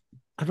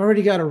 I've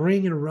already got a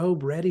ring and a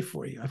robe ready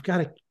for you.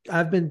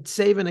 I've been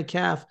saving a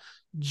calf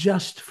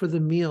just for the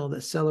meal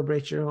that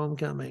celebrates your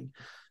homecoming."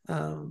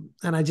 And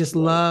I just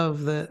right.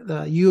 love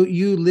that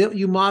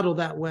you model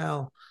that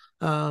well,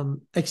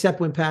 except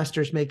when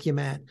pastors make you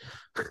mad.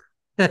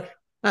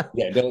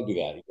 Yeah, don't do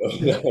that.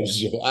 No, I'm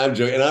joking. I'm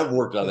joking. And I've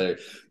worked on that.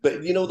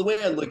 But the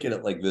way I look at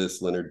it like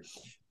this, Leonard,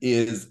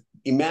 is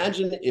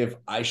imagine if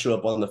I show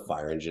up on the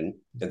fire engine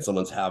and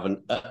someone's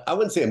having, I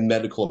wouldn't say a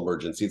medical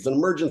emergency. It's an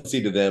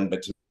emergency to them,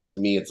 but to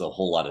me, it's a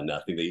whole lot of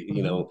nothing.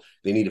 Mm-hmm.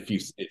 They need a few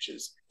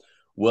stitches.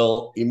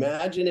 Well,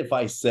 imagine if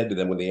I said to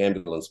them when the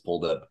ambulance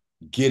pulled up,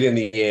 get in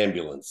the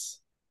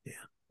ambulance. Yeah.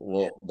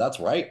 Well, that's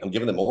right. I'm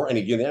giving them more. I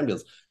need to get in the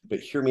ambulance. But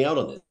hear me out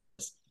on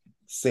this.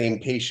 Same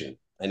patient.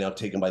 I now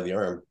take them by the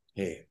arm.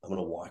 Hey, I'm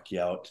going to walk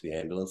you out to the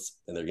ambulance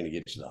and they're going to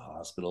get you to the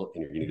hospital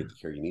and you're going to Yeah. get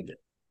the care you need.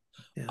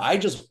 Yeah. I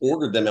just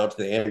ordered them out to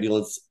the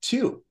ambulance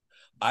too.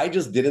 I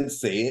just didn't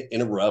say it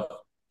in a rough,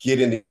 get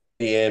in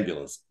the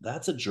ambulance.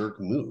 That's a jerk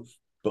move.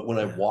 But when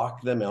I Yeah.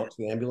 walk them out to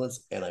the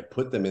ambulance and I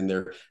put them in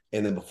there,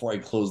 and then before I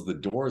close the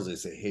doors, I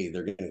say, hey,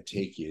 they're going to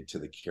take you to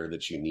the care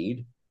that you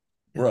need,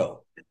 Yeah.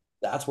 bro.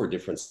 That's where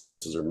differences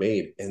are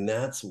made. And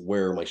that's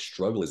where my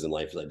struggle is in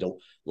life is I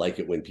don't like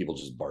it when people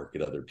just bark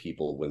at other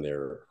people when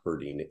they're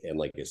hurting. And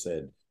like I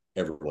said,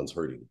 everyone's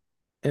hurting.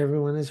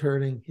 Everyone is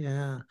hurting.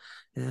 Yeah.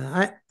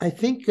 Yeah. I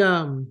think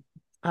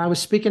I was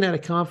speaking at a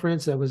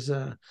conference. I was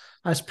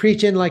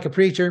preaching like a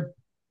preacher.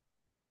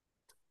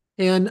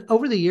 And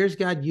over the years,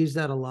 God used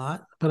that a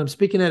lot. But I'm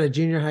speaking at a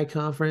junior high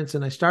conference,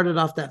 and I started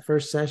off that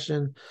first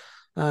session.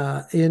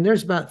 And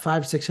there's about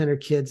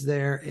 600 kids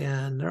there,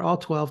 and they're all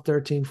 12,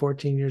 13,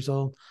 14 years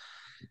old.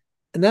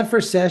 And that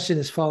first session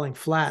is falling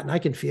flat, and I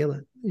can feel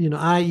it. When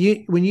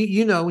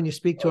when you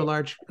speak to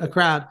a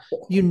crowd,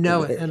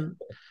 it.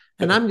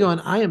 And I'm going,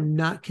 I am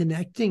not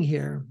connecting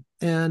here.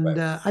 And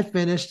Right. I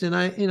finished, and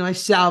I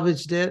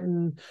salvaged it,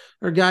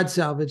 or God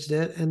salvaged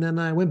it. And then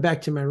I went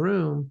back to my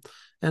room,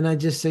 and I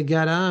just said,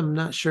 God, I'm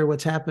not sure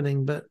what's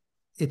happening, but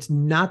it's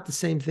not the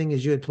same thing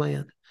as you had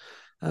planned.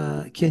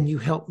 Can you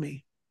help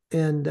me?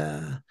 And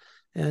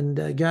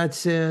God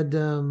said,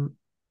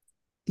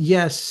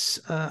 yes,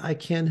 I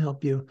can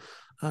help you.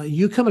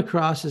 You come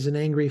across as an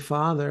angry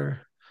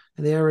father,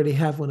 and they already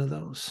have one of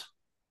those.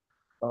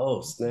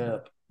 Oh,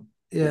 snap.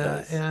 Yeah,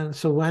 Nice. and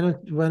so why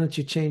don't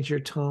you change your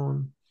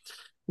tone?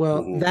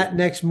 Well, Mm-hmm. that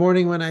next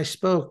morning when I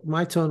spoke,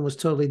 my tone was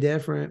totally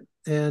different,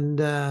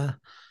 and I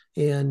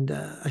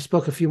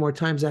spoke a few more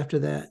times after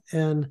that.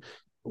 And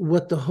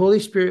what the Holy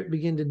Spirit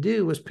began to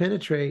do was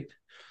penetrate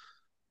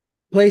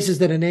places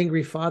that an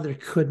angry father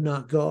could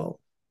not go,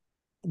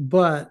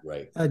 but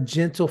Right. a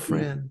gentle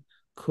friend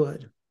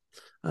could.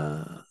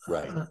 Uh,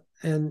 Right.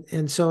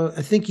 and so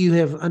I think you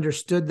have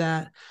understood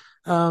that.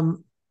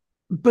 Um,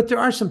 but there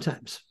are some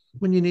times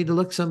when you need to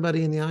look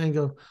somebody in the eye and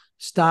go,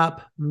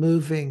 "Stop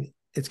moving.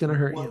 It's going to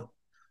hurt you."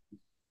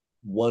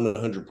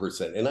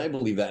 100%. And I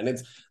believe that. And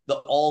it's the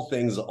all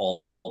things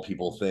all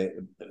people think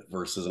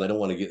versus, and I don't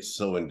want to get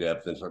so in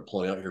depth and start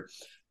pulling out here,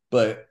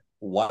 but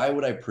why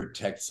would I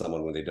protect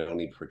someone when they don't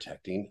need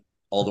protecting?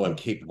 Although I'm Mhm.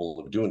 capable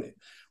of doing it.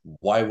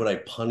 Why would I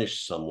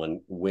punish someone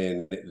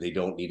when they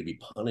don't need to be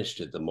punished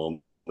at the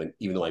moment,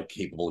 even though I'm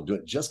capable of doing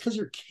it? Just because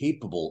you're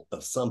capable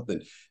of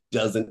something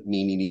doesn't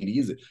mean you need to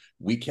use it.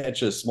 We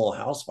catch a small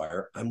house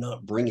fire. I'm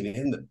not bringing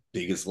in the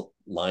biggest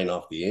line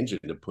off the engine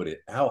to put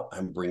it out.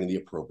 I'm bringing the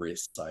appropriate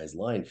size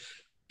line.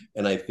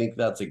 And I think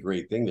that's a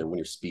great thing there when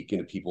you're speaking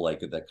to people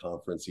like at that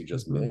conference you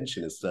just Mhm.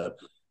 mentioned is that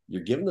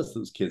you're giving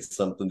those kids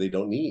something they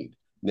don't need.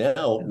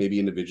 Now, Yeah. maybe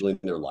individually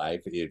in their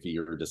life, if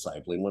you're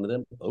discipling one of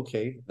them,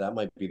 okay, that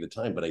might be the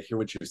time. But I hear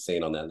what you're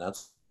saying on that. And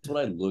that's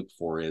what I look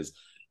for is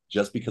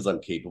just because I'm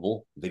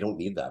capable, they don't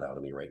need that out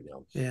of me right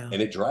now. Yeah.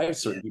 And it drives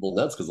certain people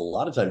nuts because a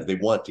lot of times they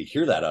want to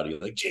hear that out of you.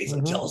 Like,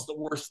 Jason, tell Mhm. us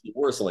the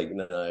worst. I'm like,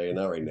 no,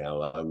 not right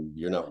now.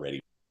 You're not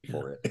ready Yeah.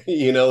 for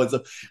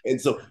it. And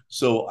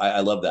so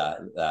I love that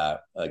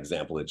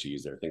example that you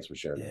used there. Thanks for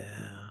sharing that.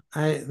 Yeah.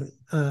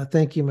 I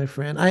thank you, my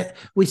friend.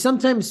 We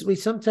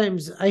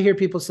sometimes I hear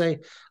people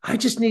say, I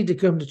just need to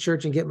come to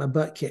church and get my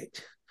butt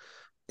kicked.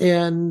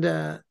 And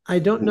I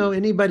don't know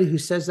anybody who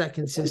says that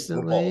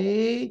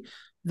consistently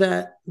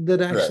that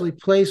Right. actually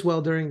plays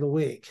well during the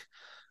week.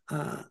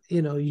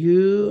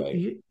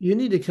 Right. you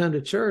need to come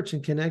to church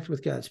and connect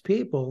with God's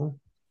people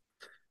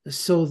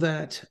so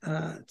that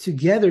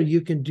together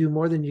you can do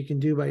more than you can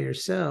do by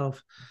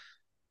yourself.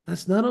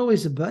 That's not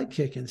always a butt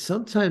kicking.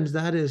 Sometimes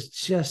that is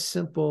just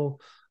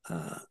simple.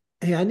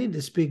 Hey, I need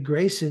to speak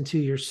grace into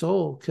your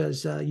soul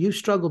because you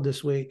struggled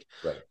this week,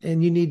 Right.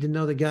 and you need to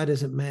know that God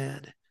isn't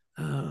mad.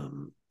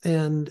 And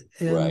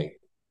Right.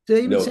 to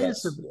even No, say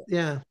this, that's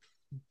yeah.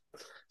 yeah.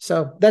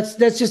 So that's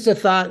just a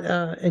thought,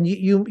 and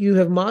you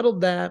have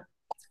modeled that.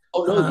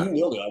 Oh no, Uh, you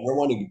nailed it.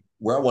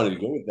 Where I wanted to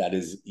go with that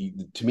is,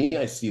 to me,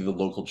 I see the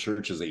local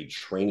church as a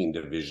training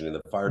division in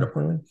the fire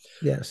department. mhm,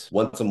 yes,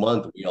 Once a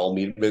month, we all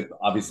meet,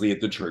 obviously at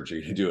the church.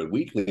 You can do it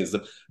weekly and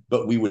stuff,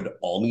 but we would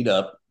all meet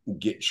up,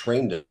 get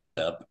trained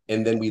up,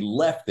 and then we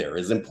left there.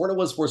 As important it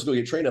was for us to go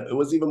get trained up, it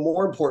was even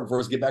more important for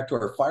us to get back to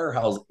our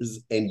firehouses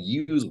and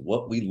use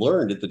what we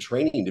learned at the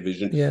training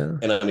division. yeah,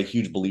 And I'm a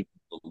huge believer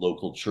in the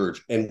local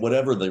church and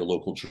whatever their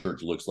local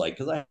church looks like,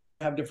 because I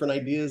have different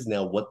ideas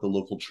now what the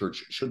local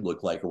church should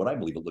look like or what I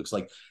believe it looks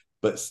like.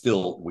 But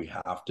still, we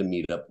have to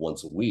meet up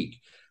once a week.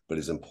 But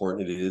as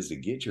important it is to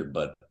get your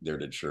butt there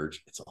to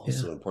church, it's yeah,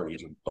 also important to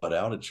get your butt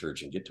out of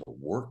church and get to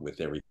work with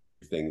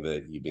everything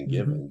that you've been hmm,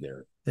 given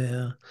there.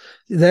 yeah.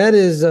 That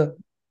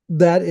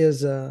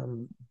is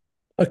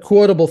a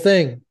quotable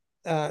thing.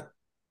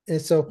 And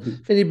so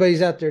if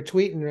anybody's out there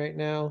tweeting right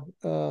now,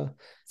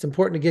 it's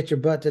important to get your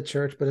butt to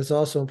church, but it's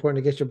also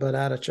important to get your butt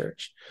out of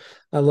church.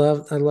 I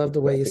love the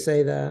way you Right.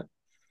 say that.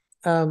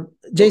 Look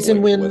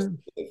Jason, like the West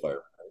when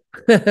Fire.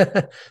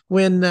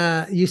 when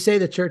you say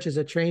the church is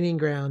a training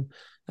ground,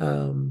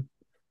 um,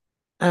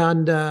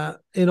 and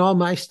in all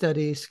my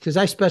studies, because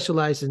I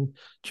specialize in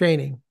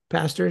training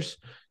pastors,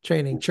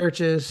 training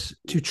churches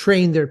to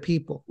train their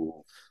people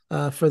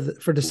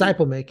for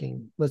disciple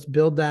making. Let's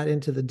build that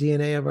into the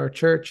DNA of our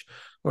church,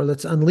 or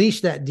let's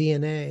unleash that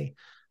DNA.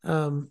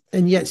 And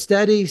yet,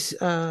 studies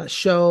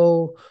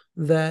show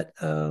that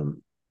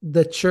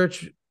the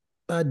church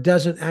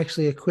doesn't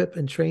actually equip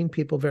and train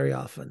people very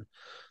often.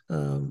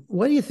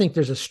 Why do you think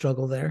there's a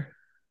struggle there?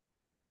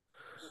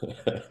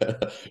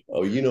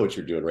 Oh, you know what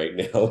you're doing right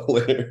now,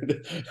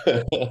 Leonard.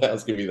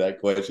 Asking me that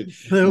question.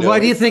 Why No,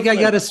 do you it's think I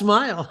something got a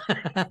smile?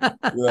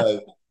 right.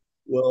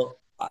 Well,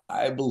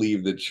 I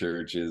believe the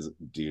church's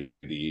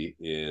duty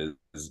is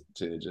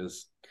to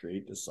just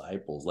create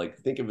disciples. Like,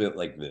 think of it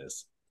like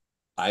this.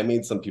 I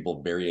made some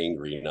people very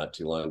angry not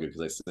too long ago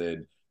because I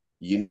said,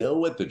 you know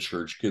what the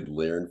church could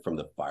learn from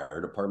the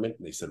fire department?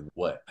 And they said,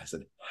 what? I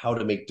said, how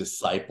to make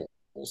disciples.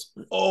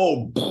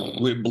 Oh,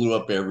 it blew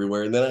up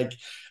everywhere. And then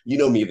you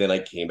know me, then I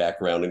came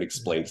back around and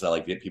explained because I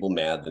like to get people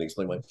mad, then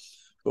explain why.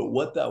 But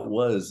what that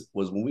was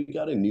when we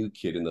got a new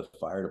kid in the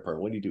fire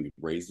department, what did he do? He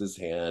raised his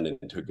hand and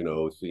took an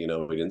oath. You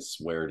know, he didn't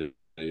swear to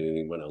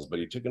anyone else, but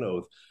he took an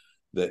oath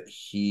that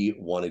he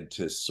wanted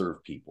to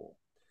serve people.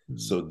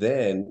 So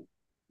then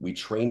we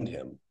trained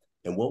him.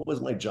 And what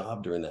was my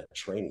job during that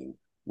training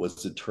was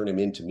to turn him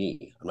into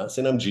me. I'm not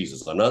saying I'm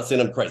Jesus. I'm not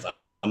saying I'm Christ.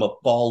 I'm a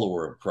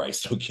follower of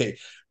Christ. Okay.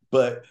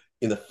 But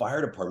in the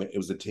fire department, it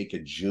was to take a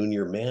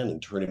junior man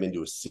and turn him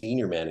into a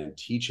senior man and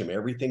teach him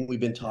everything we've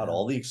been taught, Yeah.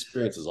 all the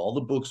experiences, all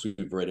the books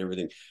we've read,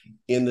 everything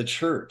in the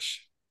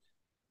church.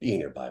 Be in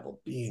your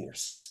Bible, be in your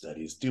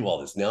studies, do all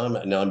this. Now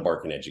I'm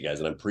barking at you guys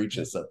and I'm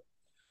preaching stuff.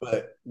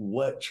 But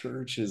what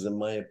churches, in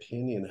my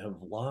opinion, have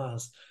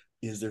lost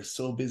is they're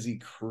so busy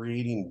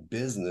creating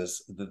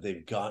business that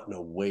they've gotten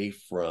away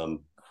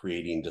from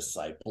creating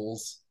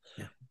disciples.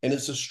 Yeah. And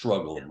it's a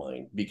struggle of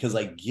mine because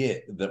I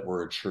get that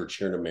we're a church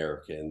here in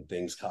America and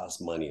things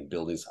cost money and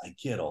buildings. I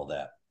get all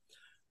that.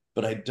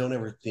 But I don't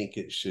ever think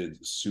it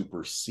should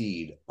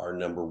supersede our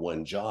number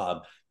one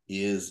job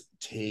is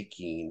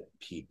taking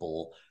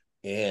people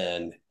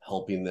and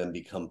helping them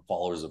become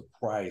followers of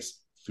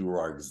Christ through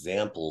our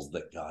examples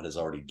that God has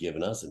already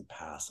given us and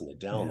passing it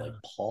down like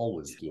Yeah. Paul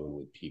was doing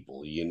with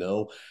people,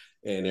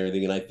 and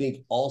everything. And I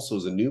think also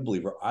as a new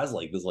believer, I was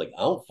like, this, like,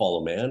 I don't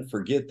follow man,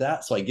 forget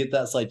that. So I get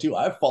that side too.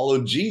 I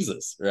followed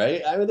Jesus,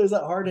 right? I mean, there's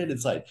that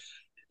hard-headed side.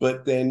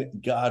 But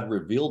then God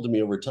revealed to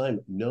me over time,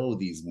 no,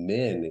 these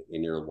men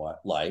in your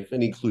life,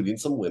 and including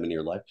some women in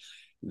your life,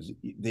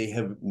 they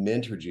have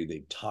mentored you,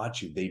 they've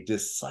taught you, they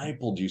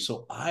discipled you.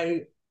 So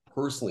I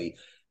personally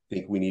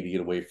think we need to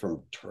get away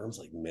from terms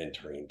like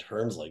mentoring,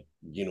 terms like,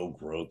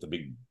 growth, the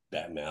big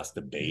bat mass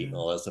debate and Yeah.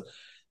 all that stuff,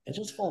 and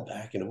just fall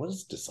back into what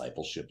does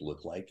discipleship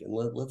look like? And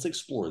let's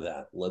explore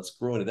that. Let's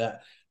grow into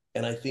that.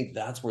 And I think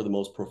that's where the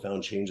most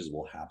profound changes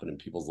will happen in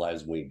people's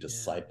lives when we Yeah.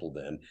 disciple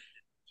them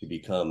to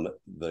become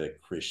the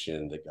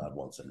Christian that God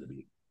wants them to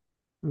be.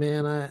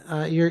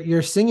 Man,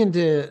 you're singing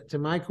to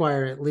my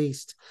choir at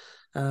least.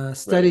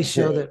 Studies Right.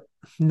 show that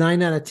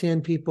 9 out of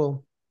 10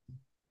 people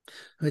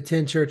who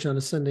attend church on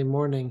a Sunday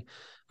morning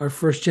are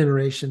first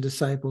generation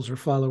disciples or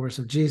followers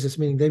of Jesus,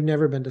 meaning they've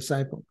never been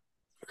discipled.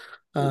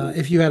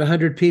 If you had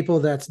 100 people,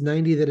 that's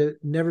 90 that have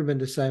never been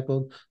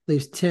discipled,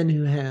 leaves 10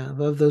 who have.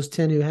 Of those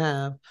 10 who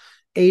have,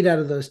 8 out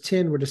of those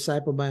 10 were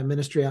discipled by a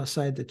ministry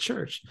outside the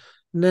church.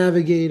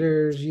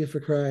 Navigators, Youth for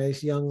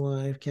Christ, Young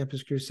Life,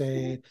 Campus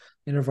Crusade,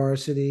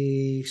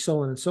 InterVarsity,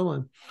 so on and so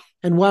on.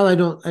 And while I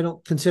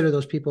don't consider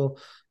those people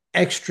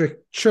extra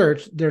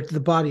church, they're the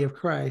body of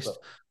Christ,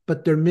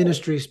 but their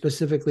ministry is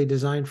specifically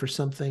designed for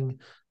something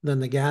than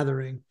the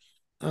gathering.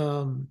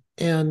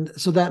 And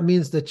so that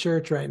means the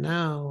church right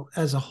now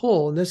as a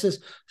whole, and this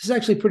is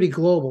actually pretty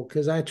global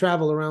because I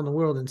travel around the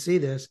world and see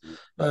this.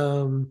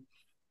 Right.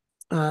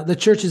 The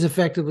church is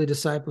effectively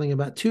discipling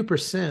about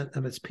 2%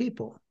 of its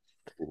people,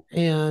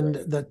 and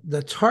Right.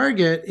 the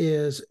target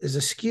is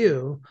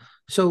askew.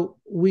 So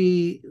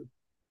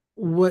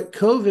what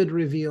COVID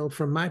revealed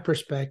from my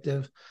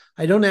perspective,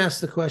 I don't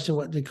ask the question,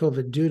 what did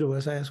COVID do to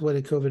us? I ask, what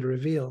did COVID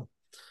reveal?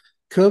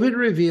 COVID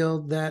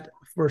revealed that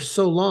for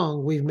so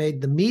long, we've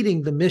made the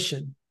meeting the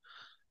mission,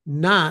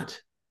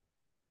 not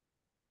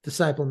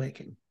disciple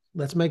making.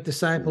 Let's make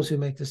disciples who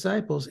make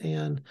disciples.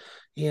 And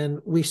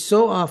we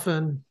so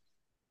often,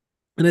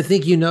 and I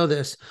think you know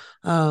this,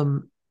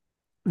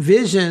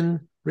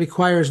 vision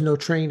requires no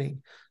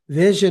training.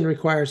 Vision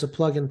requires a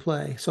plug and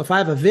play. So if I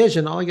have a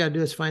vision, all I got to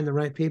do is find the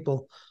right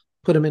people,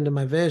 put them into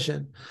my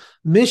vision.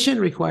 Mission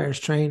requires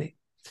training.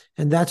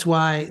 And that's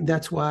why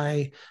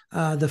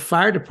the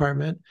fire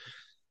department,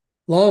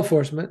 law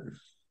enforcement,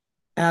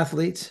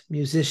 athletes,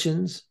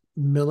 musicians,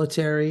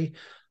 military,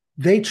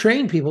 they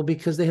train people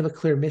because they have a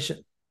clear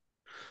mission.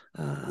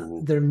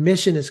 Their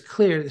mission is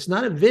clear. It's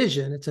not a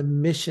vision, it's a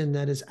mission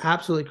that is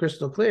absolutely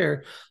crystal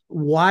clear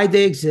why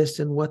they exist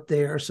and what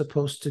they are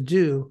supposed to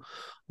do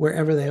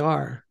wherever they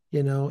are.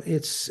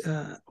 It's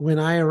when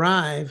I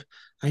arrive,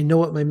 I know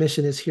what my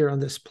mission is here on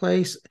this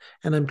place,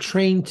 and I'm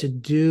trained to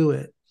do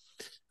it.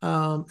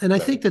 And I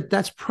think that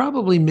that's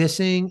probably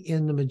missing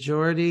in the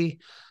majority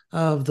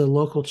of the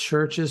local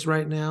churches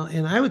right now.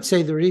 And I would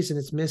say the reason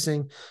it's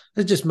missing,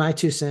 it's just my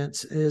 2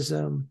 cents, is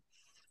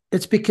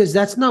it's because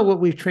that's not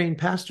what we've trained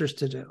pastors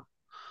to do.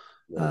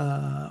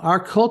 Our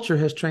culture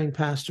has trained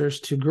pastors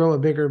to grow a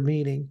bigger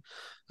meeting,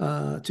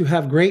 to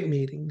have great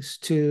meetings,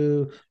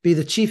 to be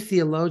the chief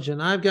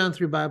theologian. I've gone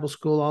through Bible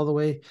school all the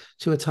way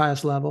to its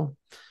highest level,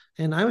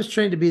 and I was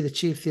trained to be the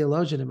chief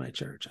theologian in my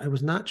church. I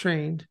was not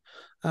trained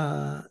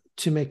to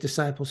make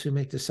disciples who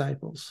make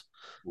disciples.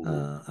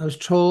 I was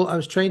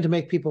trained to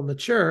make people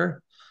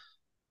mature,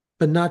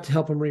 but not to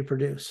help them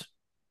reproduce.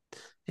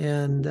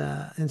 And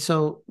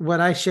so what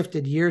I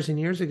shifted years and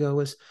years ago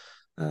was,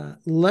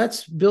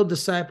 let's build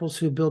disciples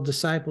who build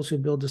disciples who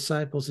build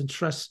disciples, and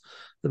trust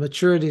the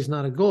maturity is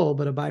not a goal,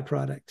 but a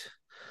byproduct.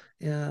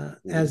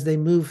 As they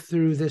move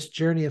through this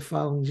journey of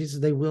following Jesus,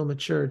 they will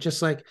mature.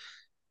 Just like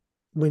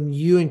when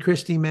you and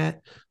Christy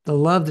met, the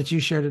love that you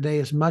share today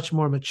is much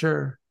more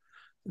mature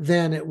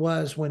than it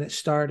was when it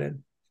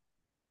started.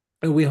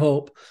 And we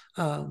hope.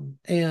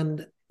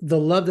 And the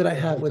love that I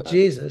have with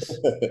Jesus,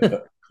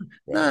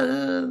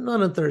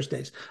 not on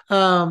Thursdays,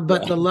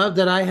 but the love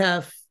that I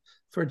have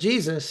for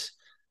Jesus,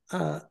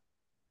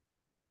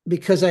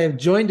 because I have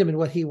joined him in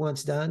what he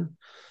wants done,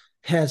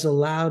 has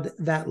allowed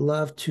that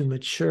love to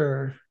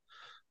mature.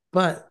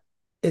 But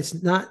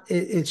it's not,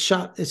 it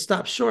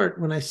stops short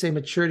when I say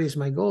maturity is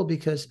my goal,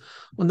 because,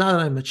 well, now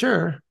that I'm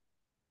mature,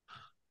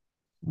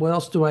 what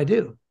else do I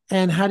do?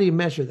 And how do you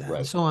measure that? Right.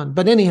 And so on.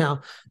 But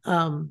anyhow,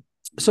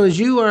 so as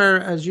you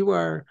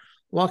are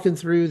walking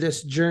through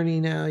this journey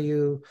now,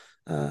 you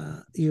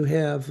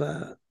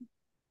have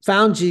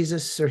found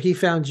Jesus, or he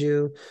found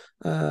you.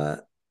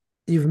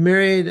 You've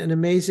married an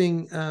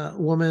amazing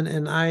woman,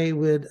 and I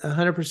would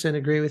 100%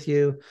 agree with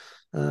you.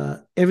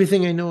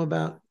 Everything I know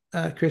about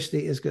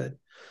Christy is good.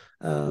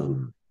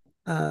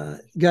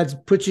 God's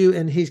put you,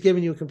 and he's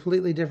given you a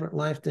completely different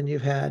life than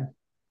you've had.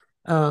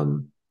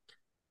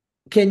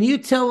 Can you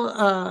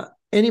tell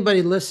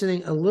anybody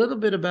listening a little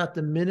bit about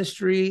the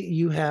ministry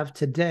you have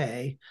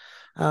today?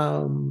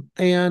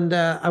 And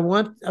I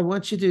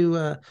want you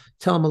to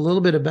tell them a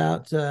little bit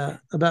about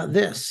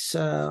this,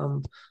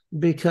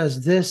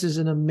 because this is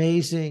an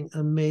amazing.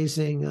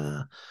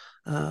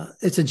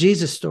 It's a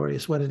Jesus story,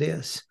 is what it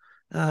is.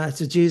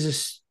 It's a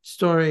Jesus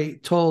story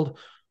told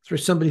through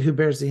somebody who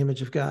bears the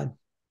image of God.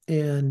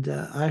 And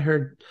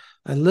I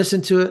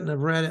listened to it, and I've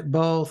read it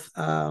both.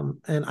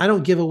 And I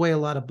don't give away a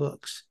lot of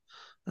books.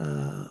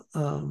 But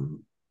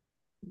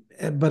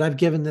I've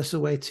given this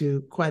away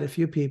to quite a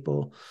few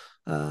people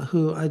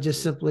who I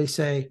just simply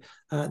say,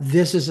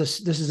 this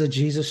is a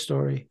Jesus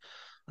story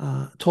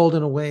told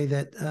in a way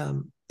that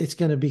it's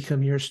going to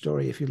become your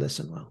story if you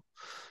listen well.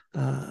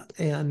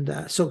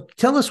 So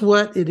tell us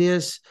what it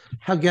is,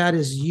 how God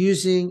is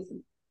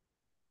using,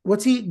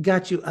 what's he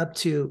got you up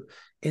to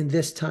in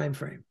this time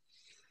frame?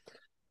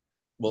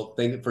 Well,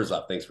 first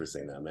off, thanks for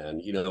saying that, man.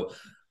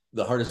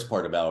 The hardest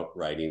part about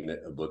writing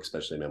a book,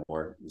 especially a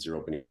memoir, is you're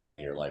opening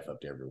your life up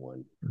to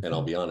everyone. Mm-hmm. And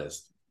I'll be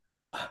honest,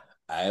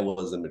 I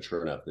wasn't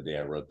mature enough the day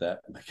I wrote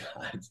that. My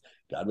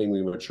God made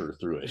me mature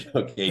through it.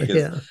 Okay.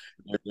 Because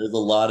there's a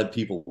lot of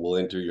people will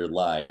enter your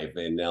life,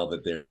 and now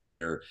that they're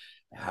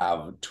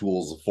have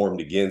tools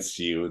formed against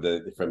you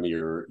from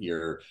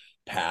your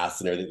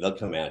past and everything, they'll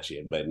come at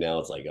you. But now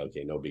it's like,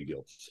 okay, no big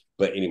deal.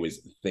 But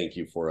anyways, thank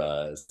you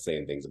for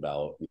saying things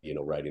about,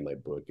 writing my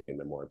book and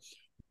memoir.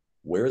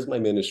 Where is my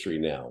ministry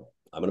now?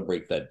 I'm going to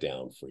break that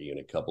down for you in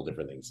a couple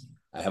different things.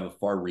 I have a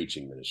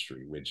far-reaching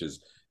ministry, which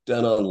is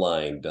done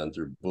online, done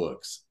through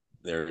books.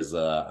 There's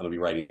I'm going to be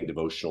writing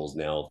devotionals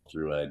now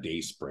through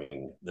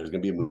Dayspring. There's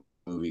going to be a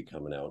movie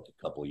coming out in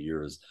a couple of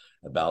years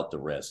about the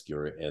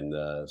rescuer and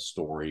the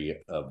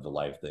story of the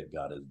life that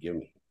God has given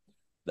me.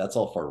 That's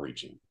all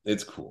far-reaching.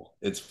 It's cool.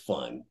 It's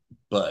fun,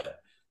 but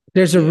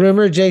There's a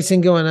rumor,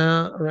 Jason, going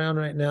out around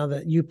right now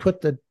that you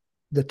put the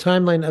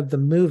timeline of the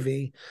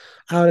movie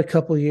out a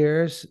couple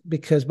years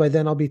because by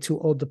then I'll be too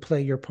old to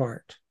play your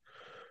part.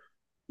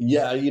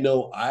 yeah,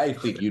 I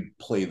think you'd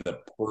play the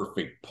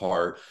perfect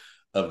part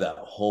of that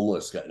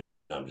homeless guy.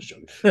 No, I'm just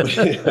joking.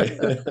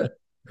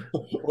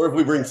 Or if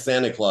we bring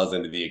Santa Claus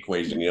into the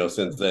equation,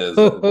 since as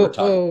we're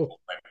talking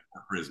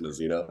about Christmas,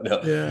 no.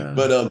 Yeah.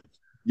 But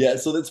yeah,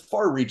 so that's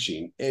far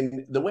reaching.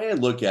 And the way I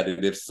look at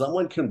it, if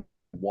someone can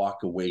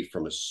walk away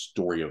from a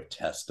story of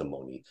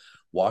testimony,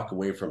 walk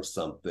away from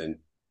something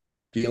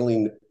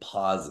feeling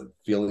positive,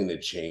 feeling a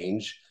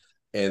change,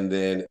 and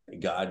then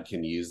God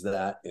can use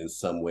that in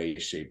some way,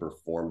 shape, or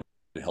form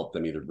to help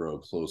them either grow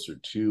closer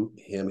to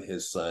him,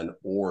 his son,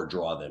 or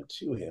draw them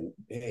to him.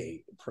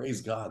 Hey,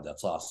 praise God.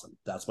 That's awesome.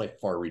 That's my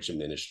far reaching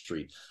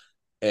ministry.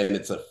 And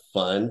it's a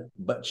fun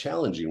but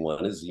challenging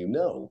one, as you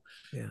know.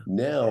 Yeah.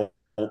 Now,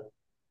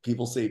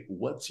 people say,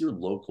 what's your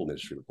local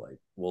ministry look like?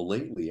 Well,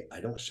 lately,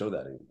 I don't show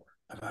that anymore.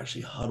 I've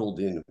actually huddled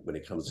in when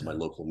it comes to my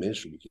local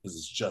ministry because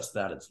it's just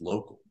that, it's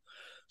local.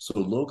 So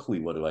locally,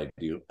 what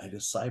do? I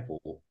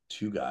disciple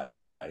two guys.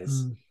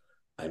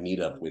 I meet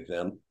up with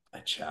them, I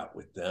chat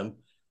with them,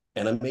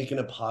 and I'm making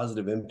a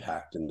positive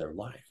impact in their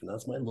life. And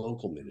that's my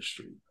local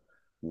ministry.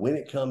 When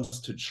it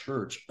comes to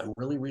church, I'm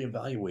really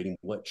reevaluating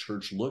what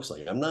church looks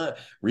like. I'm not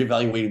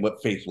reevaluating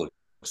what faith looks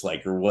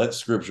like or what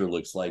scripture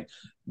looks like,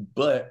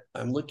 but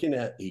I'm looking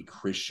at a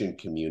Christian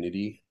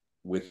community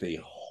with a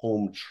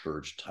home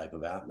church type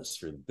of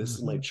atmosphere. This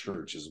is my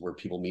church, is where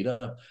people meet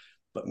up.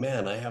 But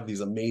man, I have these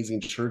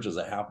amazing churches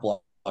a half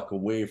block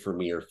away from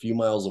me or a few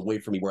miles away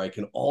from me where I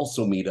can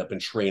also meet up and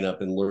train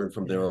up and learn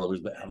from their elders,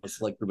 but have a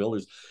select group of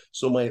elders.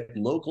 So my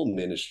local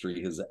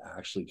ministry is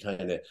actually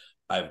kind of,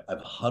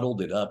 I've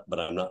huddled it up, but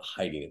I'm not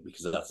hiding it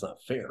because that's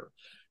not fair.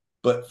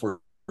 But for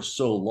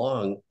so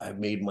long, I've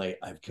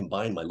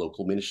combined my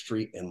local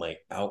ministry and my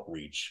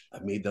outreach.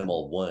 I've made them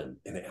all one,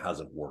 and it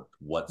hasn't worked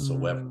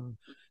whatsoever.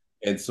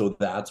 And so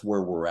that's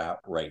where we're at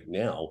right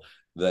now.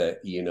 That,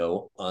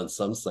 on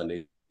some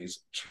Sundays,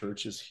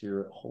 church is here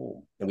at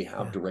home, and we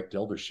have direct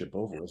eldership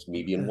over us,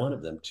 maybe in one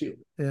of them too.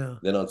 Yeah.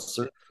 Then on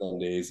certain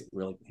Sundays,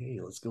 we're like, hey,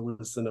 let's go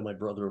listen to my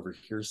brother over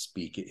here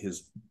speak at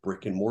his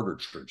brick and mortar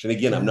church. And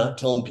again, I'm not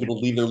telling people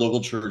to leave their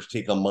local church,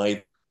 take on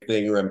my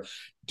thing, or I'm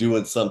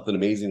doing something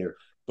amazing here.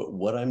 But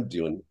what I'm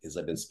doing is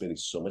I've been spending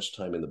so much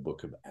time in the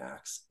book of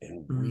Acts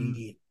and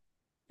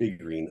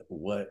figuring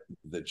what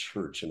the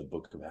church in the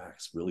book of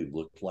Acts really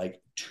looked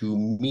like to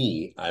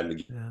me. I'm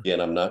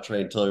not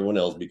trying to tell everyone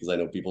else because I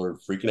know people are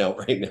freaking out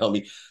right now,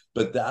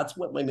 but that's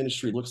what my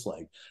ministry looks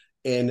like.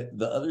 And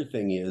the other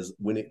thing is,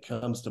 when it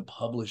comes to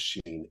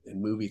publishing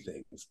and movie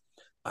things,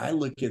 I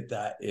look at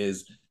that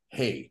as,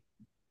 hey,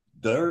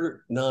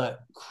 they're not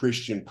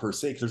Christian per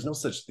se, because there's no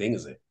such thing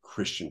as a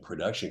Christian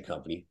production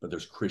company, but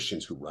there's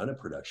Christians who run a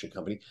production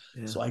company.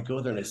 So I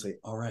go there and I say,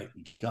 all right,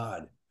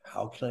 God,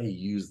 how can I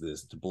use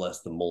this to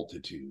bless the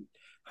multitude?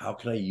 How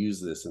can I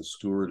use this and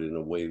steward it in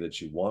a way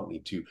that you want me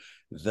to?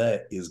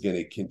 That is going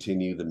to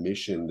continue the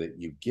mission that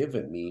you've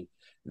given me.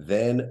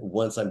 Then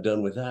once I'm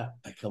done with that,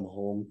 I come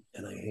home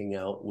and I hang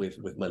out with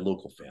my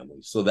local family.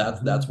 So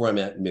that's where I'm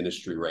at in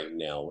ministry right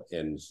now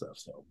and stuff.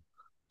 So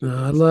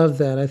I love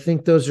that. I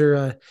think those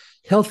are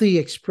healthy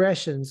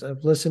expressions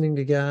of listening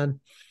to God.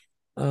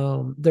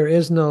 There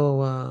is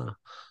no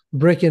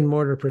brick and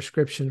mortar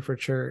prescription for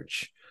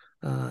church.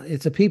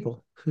 It's a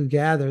people who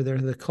gather. They're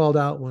the called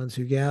out ones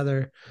who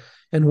gather.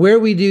 And where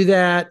we do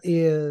that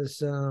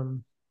is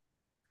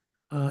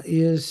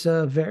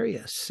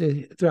various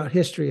throughout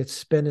history.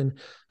 It's been in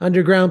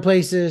underground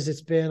places.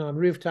 It's been on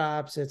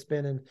rooftops. It's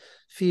been in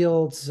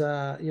fields.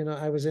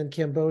 I was in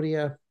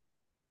Cambodia,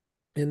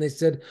 and they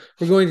said,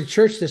 we're going to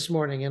church this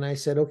morning. And I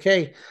said,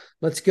 okay,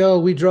 let's go.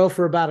 We drove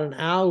for about an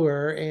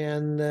hour,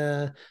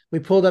 and we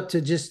pulled up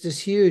to just this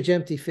huge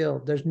empty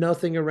field. There's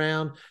nothing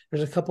around.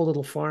 There's a couple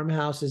little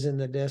farmhouses in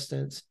the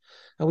distance.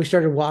 And we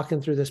started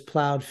walking through this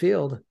plowed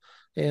field.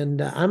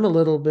 And I'm a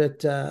little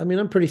bit,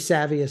 I'm pretty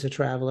savvy as a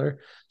traveler.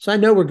 So I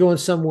know we're going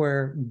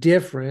somewhere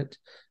different.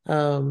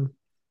 I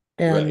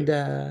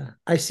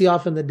see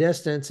off in the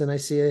distance, and I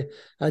see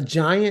a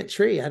giant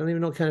tree. I don't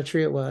even know what kind of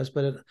tree it was,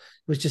 but it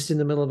was just in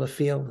the middle of a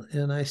field.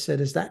 And I said,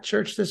 is that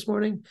church this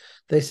morning?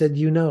 They said,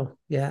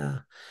 yeah.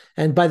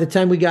 And by the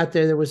time we got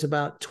there was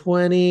about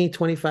 20,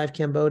 25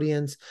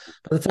 Cambodians.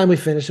 By the time we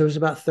finished, there was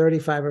about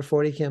 35 or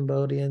 40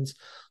 Cambodians,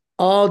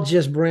 all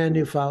just brand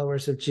new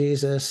followers of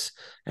Jesus.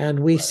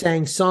 And we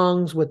sang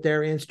songs with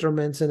their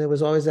instruments, and it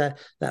was always that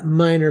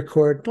minor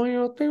chord,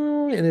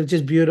 and it was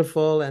just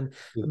beautiful. And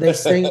they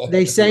sang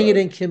it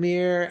in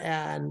Khmer,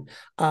 and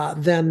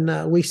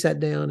then we sat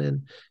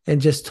down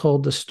and just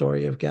told the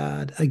story of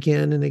God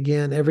again and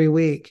again every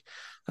week.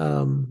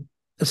 Um,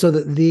 so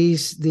that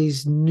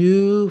these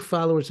new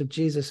followers of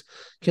Jesus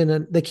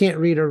they can't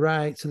read or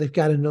write, so they've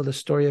got to know the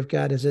story of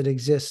God as it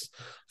exists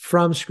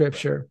from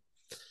Scripture.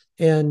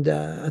 And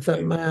I thought,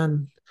 Right.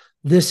 man,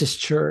 this is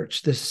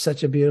church. This is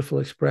such a beautiful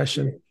Yeah.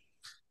 expression.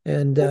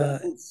 And Well,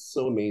 that's what's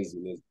so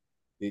amazing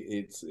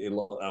is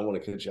I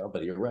want to cut you off,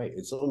 but you're right.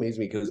 It's so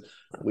amazing because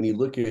when you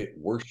look at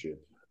worship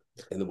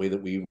and the way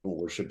that we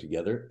worship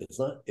together,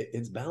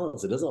 it's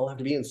balanced. It doesn't all have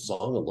to be in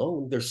song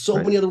alone. There's so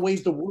right, many other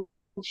ways to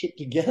worship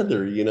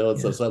together, you know.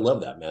 And yeah. so I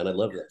love that, man. I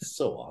love that. It's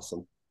so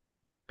awesome.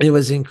 It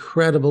was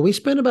incredible. We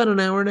spent about an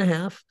hour and a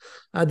half.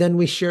 Then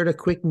we shared a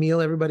quick meal.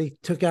 Everybody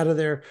took out of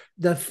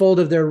the fold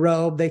of their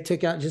robe. They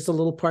took out just a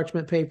little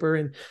parchment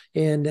paper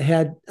and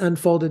had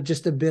unfolded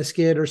just a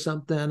biscuit or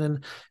something.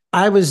 And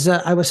I was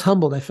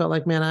humbled. I felt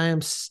like, man, I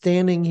am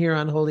standing here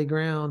on holy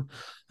ground.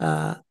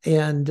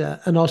 And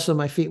also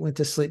my feet went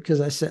to sleep because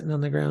I was sitting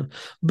on the ground.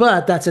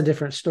 But that's a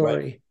different Right.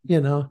 story,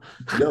 you know.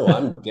 No,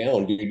 I'm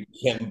down, dude.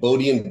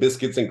 Cambodian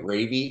biscuits and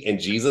gravy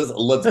and Jesus.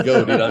 Let's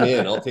go, dude. I'm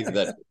in. I'll take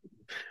that.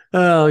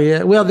 Oh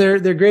yeah. Well,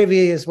 their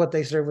gravy is what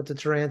they serve with the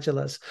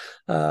tarantulas.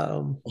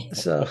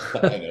 So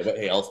I know, but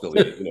hey, I'll still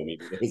eat it. You know me.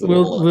 There's a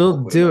we'll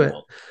I'll put it in do my it.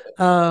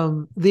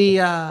 mouth.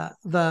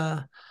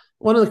 The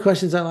one of the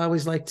questions I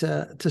always like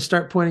to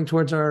start pointing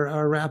towards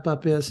our wrap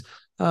up is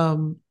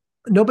none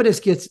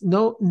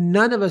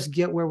of us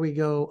get where we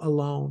go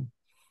alone.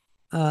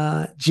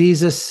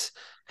 Jesus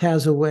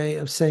has a way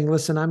of saying,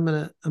 "Listen, I'm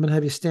gonna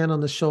have you stand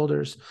on the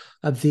shoulders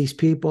of these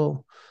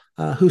people."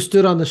 Who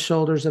stood on the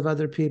shoulders of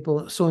other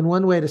people. So, in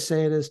one way to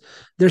say it is,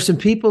 there's some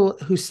people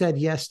who said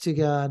yes to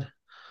God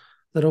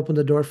that opened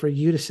the door for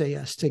you to say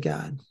yes to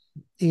God.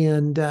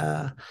 And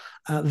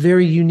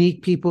very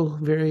unique people,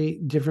 very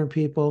different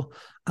people.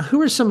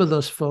 Who are some of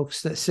those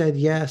folks that said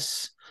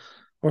yes,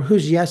 or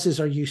whose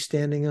yeses are you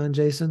standing on,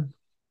 Jason?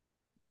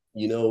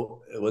 You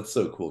know what's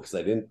so cool because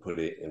I didn't put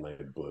it in my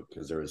book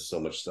because there was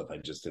so much stuff I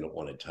just didn't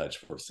want to touch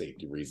for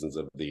safety reasons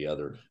of the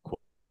other quote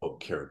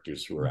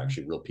characters who are Mm-hmm.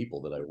 actually real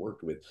people that I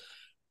worked with.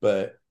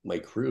 But my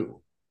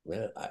crew,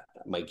 man,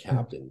 my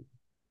captain,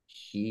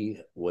 he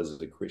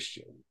was a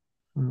Christian.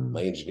 Mm-hmm.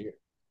 My engineer,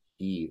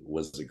 he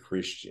was a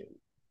Christian.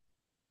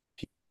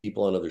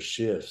 People on other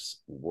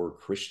shifts were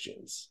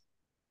Christians.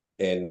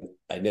 And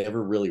I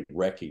never really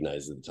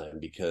recognized at the time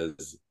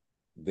because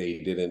they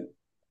didn't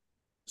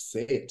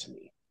say it to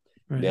me.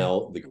 Right.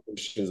 Now, the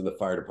Christians in the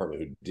fire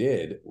department who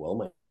did, well,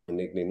 my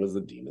nickname was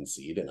the demon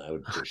seed, and I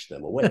would push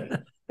them away.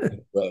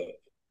 But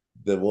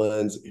the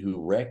ones who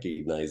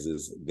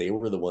recognizes, they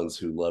were the ones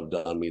who loved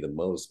on me the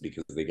most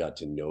because they got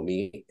to know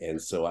me.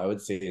 And so I would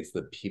say it's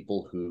the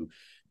people who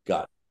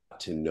got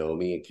to know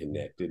me and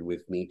connected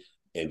with me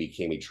and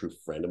became a true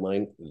friend of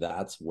mine.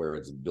 That's where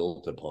it's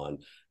built upon.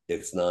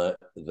 It's not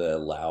the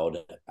loud,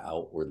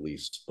 outwardly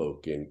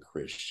spoken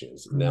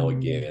Christians. Now, Mm,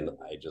 again,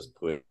 I just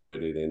put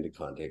it into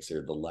context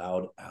here. The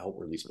loud,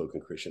 outwardly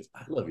spoken Christians,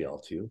 I love y'all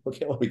too.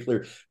 Okay, I want to be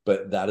clear,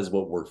 but that is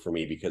what worked for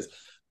me because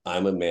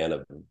I'm a man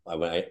of,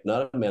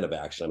 not a man of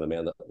action. I'm a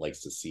man that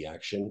likes to see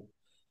action,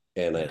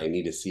 and yeah. I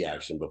need to see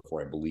action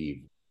before I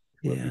believe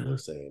what people Yeah. are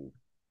saying.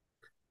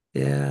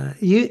 Yeah.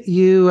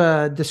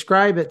 You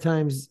describe at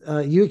times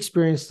you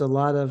experienced a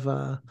lot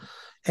of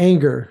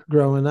anger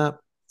growing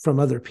up from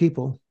other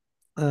people.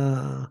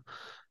 Uh,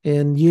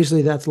 and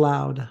usually that's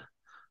loud.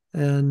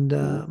 And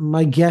Mhm.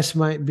 my guess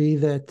might be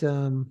that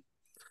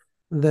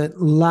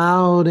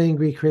loud,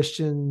 angry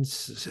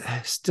Christians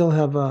still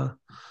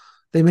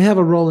they may have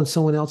a role in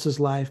someone else's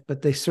life,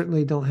 but they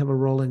certainly don't have a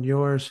role in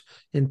yours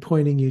in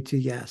pointing you to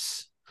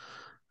yes.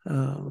 Yeah.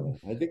 Um,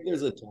 I think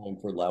there's a time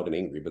for loud and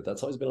angry, but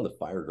that's always been on the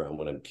fire ground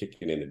when I'm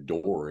kicking in a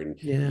door and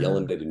yeah,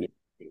 yelling at a new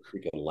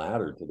freaking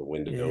ladder to the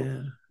window.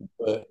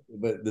 yeah,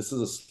 But this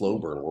is a slow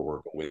burn we're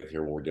working with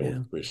here when we're dealing yeah,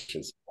 with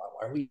Christians.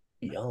 Why are we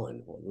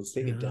yelling? Well, let's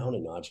take it yeah, down a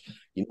notch.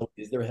 You know,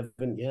 is there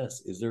heaven?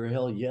 Yes. Is there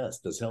hell? Yes.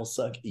 Does hell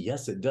suck?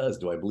 Yes, it does.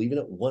 Do I believe in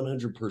it?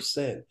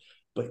 100%.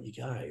 But you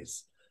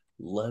guys,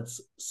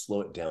 let's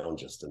slow it down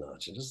just a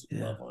notch and just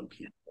yeah, love on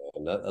people.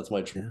 And that's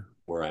yeah.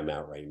 where I'm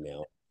at right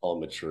now. Call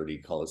it maturity,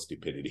 call it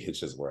stupidity. It's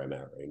just where I'm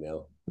at right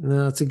now.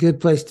 No, it's a good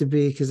place to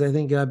be because I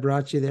think God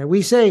brought you there.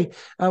 We say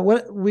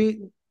what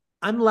we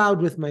I'm loud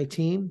with my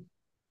team,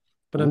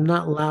 but I'm Mhm.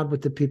 not loud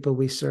with the people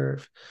we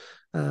serve.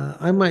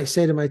 I might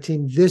say to my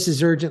team, "This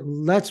is urgent.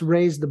 Let's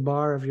raise the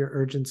bar of your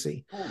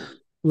urgency. Totally.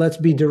 Let's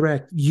be Totally.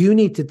 direct. You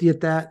need to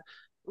get that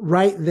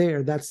right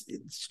there. That's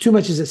it's too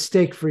much is at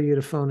stake for you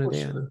to phone it For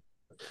in." sure.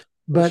 For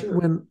But sure.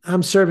 when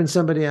I'm serving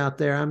somebody out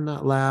there, I'm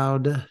not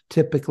loud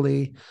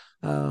typically,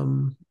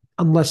 um,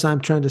 unless I'm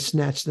trying to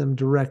snatch them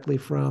directly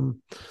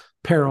from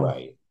peril,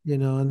 Right.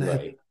 and that.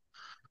 Right.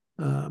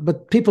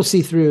 But people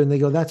see through and they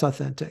go, "That's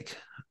authentic.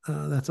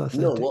 That's No,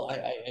 authentic." well,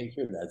 I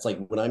hear that. It's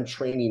like when I'm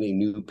training a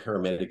new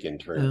paramedic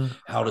intern Uh,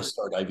 how to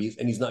start IVs,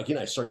 and he's not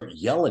getting. I start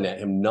yelling at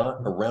him,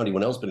 not around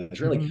anyone else, but in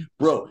turn, like, mhm.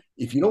 bro,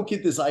 if you don't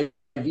get this IV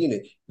in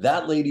it,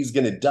 that lady's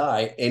gonna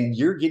die, and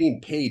you're getting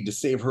paid to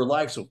save her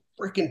life. So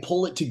freaking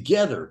pull it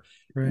together.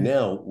 Right.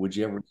 Now, would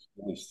you ever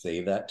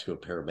say that to a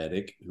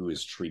paramedic who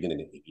is treating an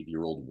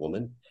 80-year-old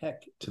woman?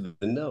 Heck, to the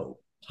no.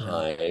 Yeah.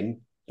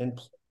 Time and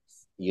place,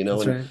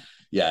 That's and right.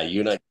 yeah, you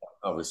and I have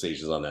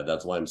conversations on that.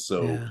 That's why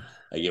Yeah.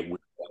 I get weird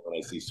when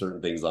I see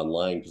certain things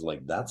online because I'm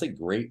like, that's a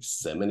great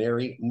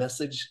seminary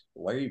message.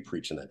 Why are you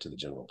preaching that to the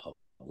general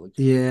public?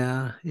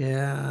 Yeah.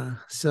 Yeah.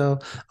 So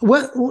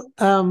what,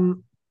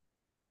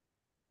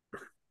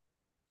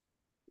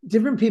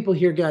 different people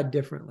hear God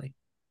differently.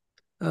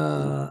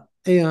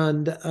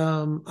 And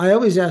I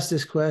always ask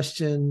this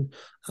question: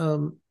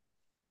 um,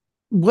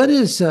 what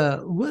is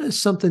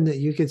something that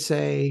you could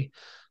say?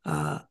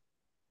 Uh,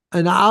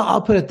 and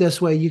I'll put it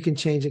this way: you can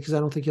change it because I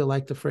don't think you'll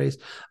like the phrase.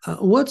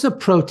 What's a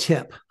pro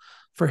tip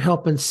for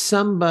helping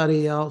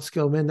somebody else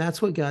go? Man,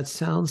 that's what God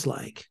sounds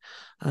like.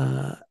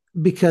 Uh,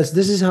 because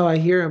this is how I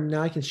hear Him.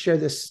 Now I can share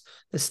this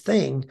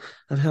thing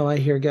of how I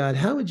hear God.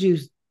 How would you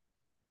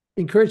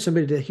encourage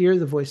somebody to hear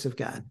the voice of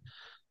God?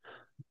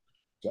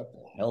 Shut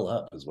the hell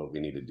up is what we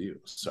need to do.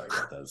 Sorry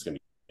about that. It's going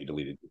to be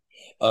deleted.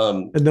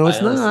 No, I it's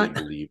honestly not.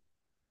 believe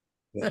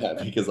that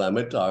because I'm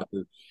a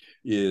doctor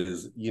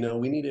is we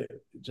need to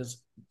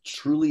just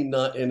truly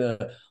not in a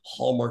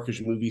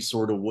hallmarkish movie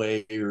sort of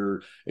way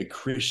or a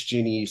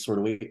christiany sort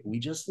of way. We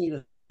just need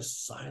to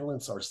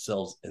silence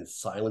ourselves and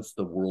silence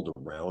the world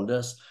around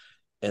us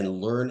and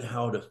learn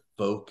how to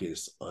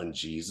focus on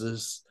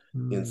Jesus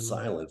in Mm,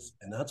 silence,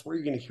 and that's where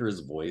you're going to hear his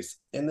voice.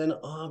 And then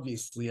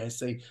obviously I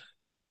say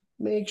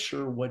make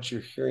sure what you're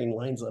hearing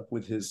lines up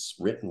with his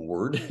written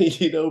word,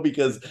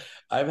 because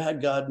I've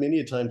had God many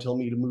a time tell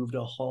me to move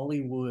to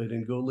Hollywood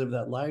and go live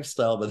that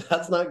lifestyle, but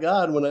that's not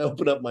God when I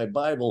open up my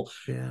Bible.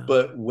 yeah,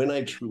 But when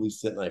I truly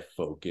sit and I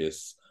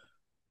focus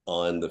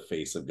on the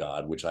face of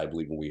God, which I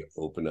believe when we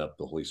open up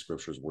the Holy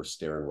Scriptures, we're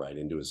staring right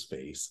into his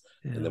face.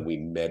 And yeah, then we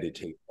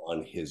meditate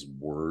on his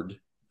word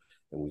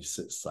and we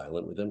sit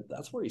silent with him.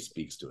 That's where he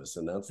speaks to us.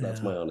 And that's yeah.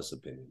 my honest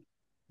opinion.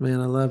 Man,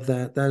 I love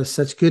that. That is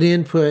such good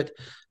input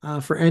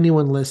for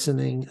anyone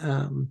listening.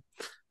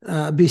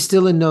 Be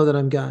still and know that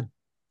I'm God.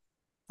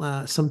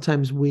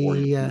 Sometimes Or you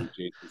we, can use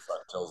Jason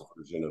Sautel's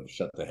version of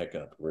 "Shut the heck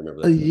up."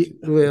 Remember that one too.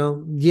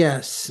 well,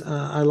 yes,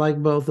 I like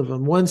both of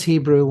them. One's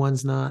Hebrew,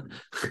 one's not.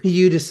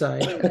 You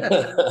decide.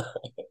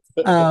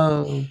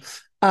 um,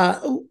 uh,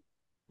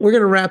 we're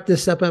going to wrap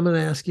this up. I'm going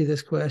to ask you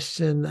this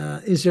question: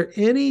 is there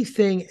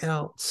anything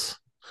else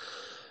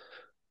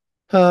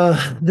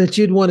that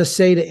you'd want to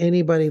say to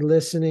anybody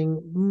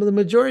listening? The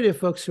majority of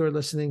folks who are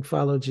listening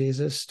follow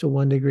Jesus to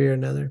one degree or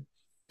another.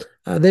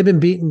 They've been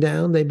beaten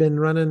down. They've been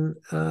running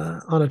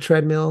on a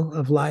treadmill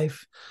of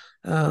life.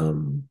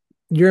 Um,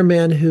 you're a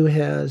man who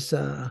has,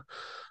 uh,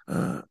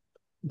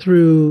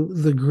 through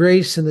the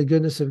grace and the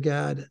goodness of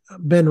God,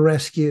 been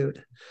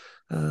rescued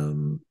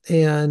and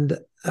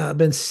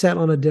been set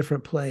on a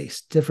different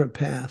place, different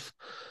path.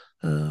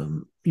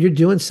 You're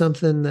doing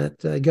something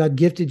that God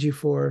gifted you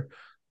for,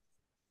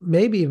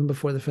 maybe even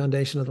before the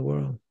foundation of the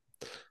world.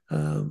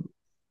 Um,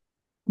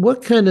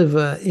 what kind of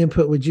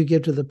input would you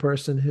give to the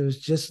person who's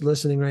just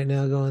listening right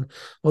now going,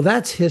 well,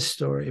 that's his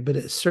story, but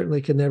it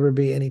certainly could never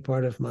be any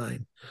part of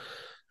mine?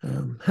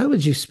 How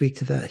would you speak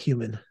to that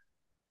human?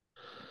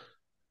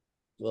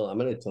 Well, I'm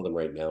going to tell them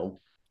right now,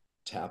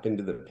 tap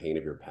into the pain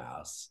of your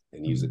past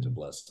and use it to Mm,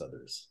 bless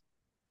others.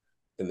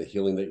 And the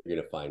healing that you're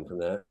going to find from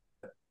that,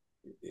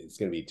 it's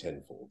going to be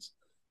tenfold.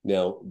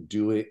 Now,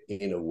 do it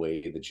in a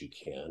way that you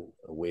can,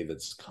 a way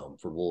that's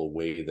comfortable, a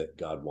way that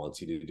God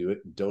wants you to do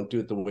it. Don't do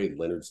it the way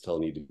Leonard's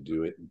telling you to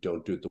do it.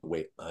 Don't do it the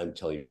way I'm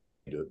telling you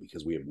to do it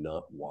because we have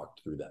not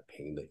walked through that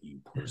pain that you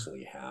yeah,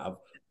 personally have,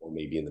 or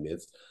maybe in the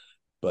midst.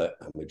 But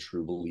I'm a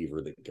true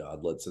believer that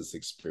God lets us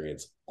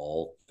experience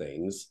all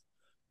things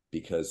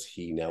because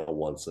he now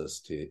wants us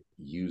to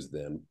use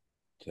them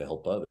to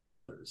help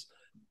others.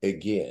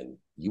 Again,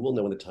 you will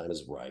know when the time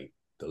is right.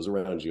 Those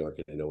around you aren't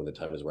going to know when the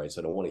time is right. So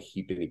I don't want to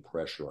heap any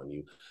pressure on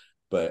you,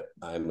 but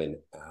I'm an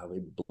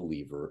avid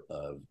believer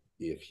of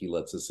if he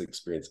lets us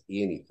experience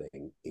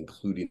anything,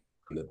 including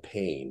the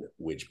pain,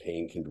 which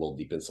pain can dwell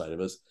deep inside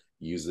of us,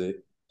 use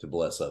it to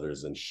bless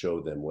others and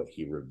show them what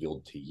he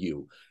revealed to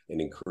you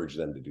and encourage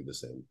them to do the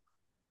same.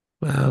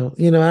 wow.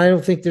 I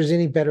don't think there's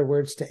any better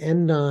words to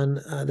end on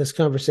this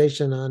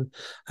conversation on.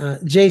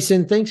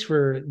 Jason, thanks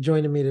for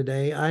joining me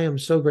today. I am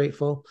so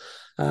grateful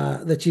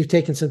that you've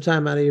taken some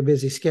time out of your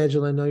busy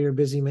schedule. I know you're a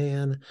busy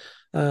man.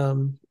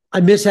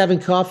 I miss having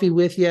coffee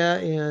with you.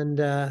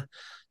 And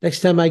next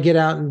time I get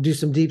out and do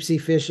some deep sea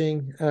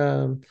fishing,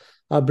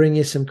 I'll bring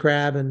you some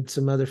crab and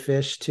some other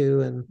fish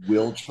too. And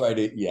We'll try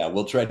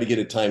to get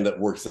a time that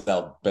works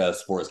out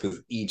best for us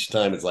because each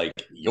time it's like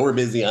you're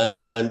busy,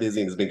 I'm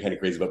busy, and it's been kind of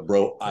crazy. But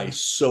bro, I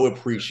so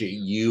appreciate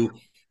you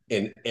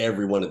and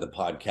everyone at the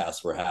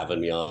podcast for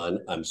having me on.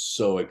 I'm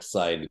so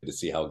excited to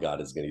see how God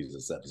is going to use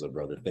this episode,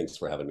 brother. Thanks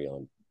for having me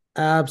on.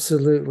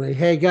 absolutely.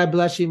 Hey, God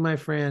bless you, my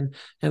friend.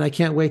 And I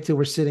can't wait till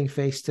we're sitting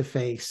face to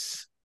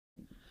face.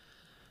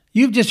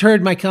 You've just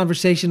heard my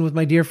conversation with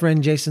my dear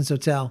friend Jason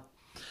Sautel.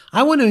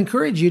 I want to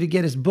encourage you to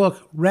get his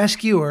book,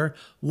 Rescuer,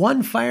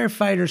 One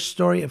Firefighter's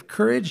Story of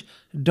Courage,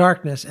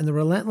 Darkness, and the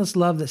Relentless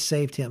Love That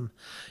Saved Him.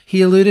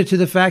 He alluded to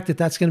the fact that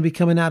that's going to be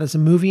coming out as a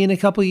movie in a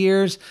couple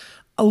years.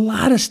 A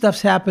lot of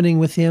stuff's happening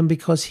with him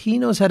because he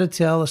knows how to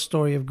tell a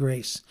story of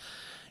grace.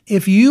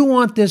 If you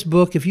want this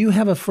book, if you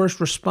have a first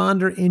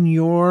responder in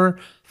your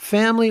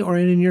family or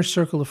in your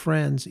circle of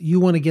friends, you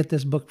want to get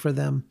this book for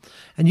them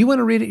and you want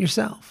to read it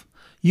yourself.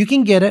 You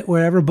can get it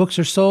wherever books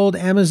are sold,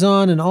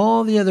 Amazon and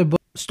all the other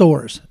book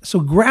stores. So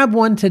grab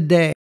one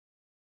today.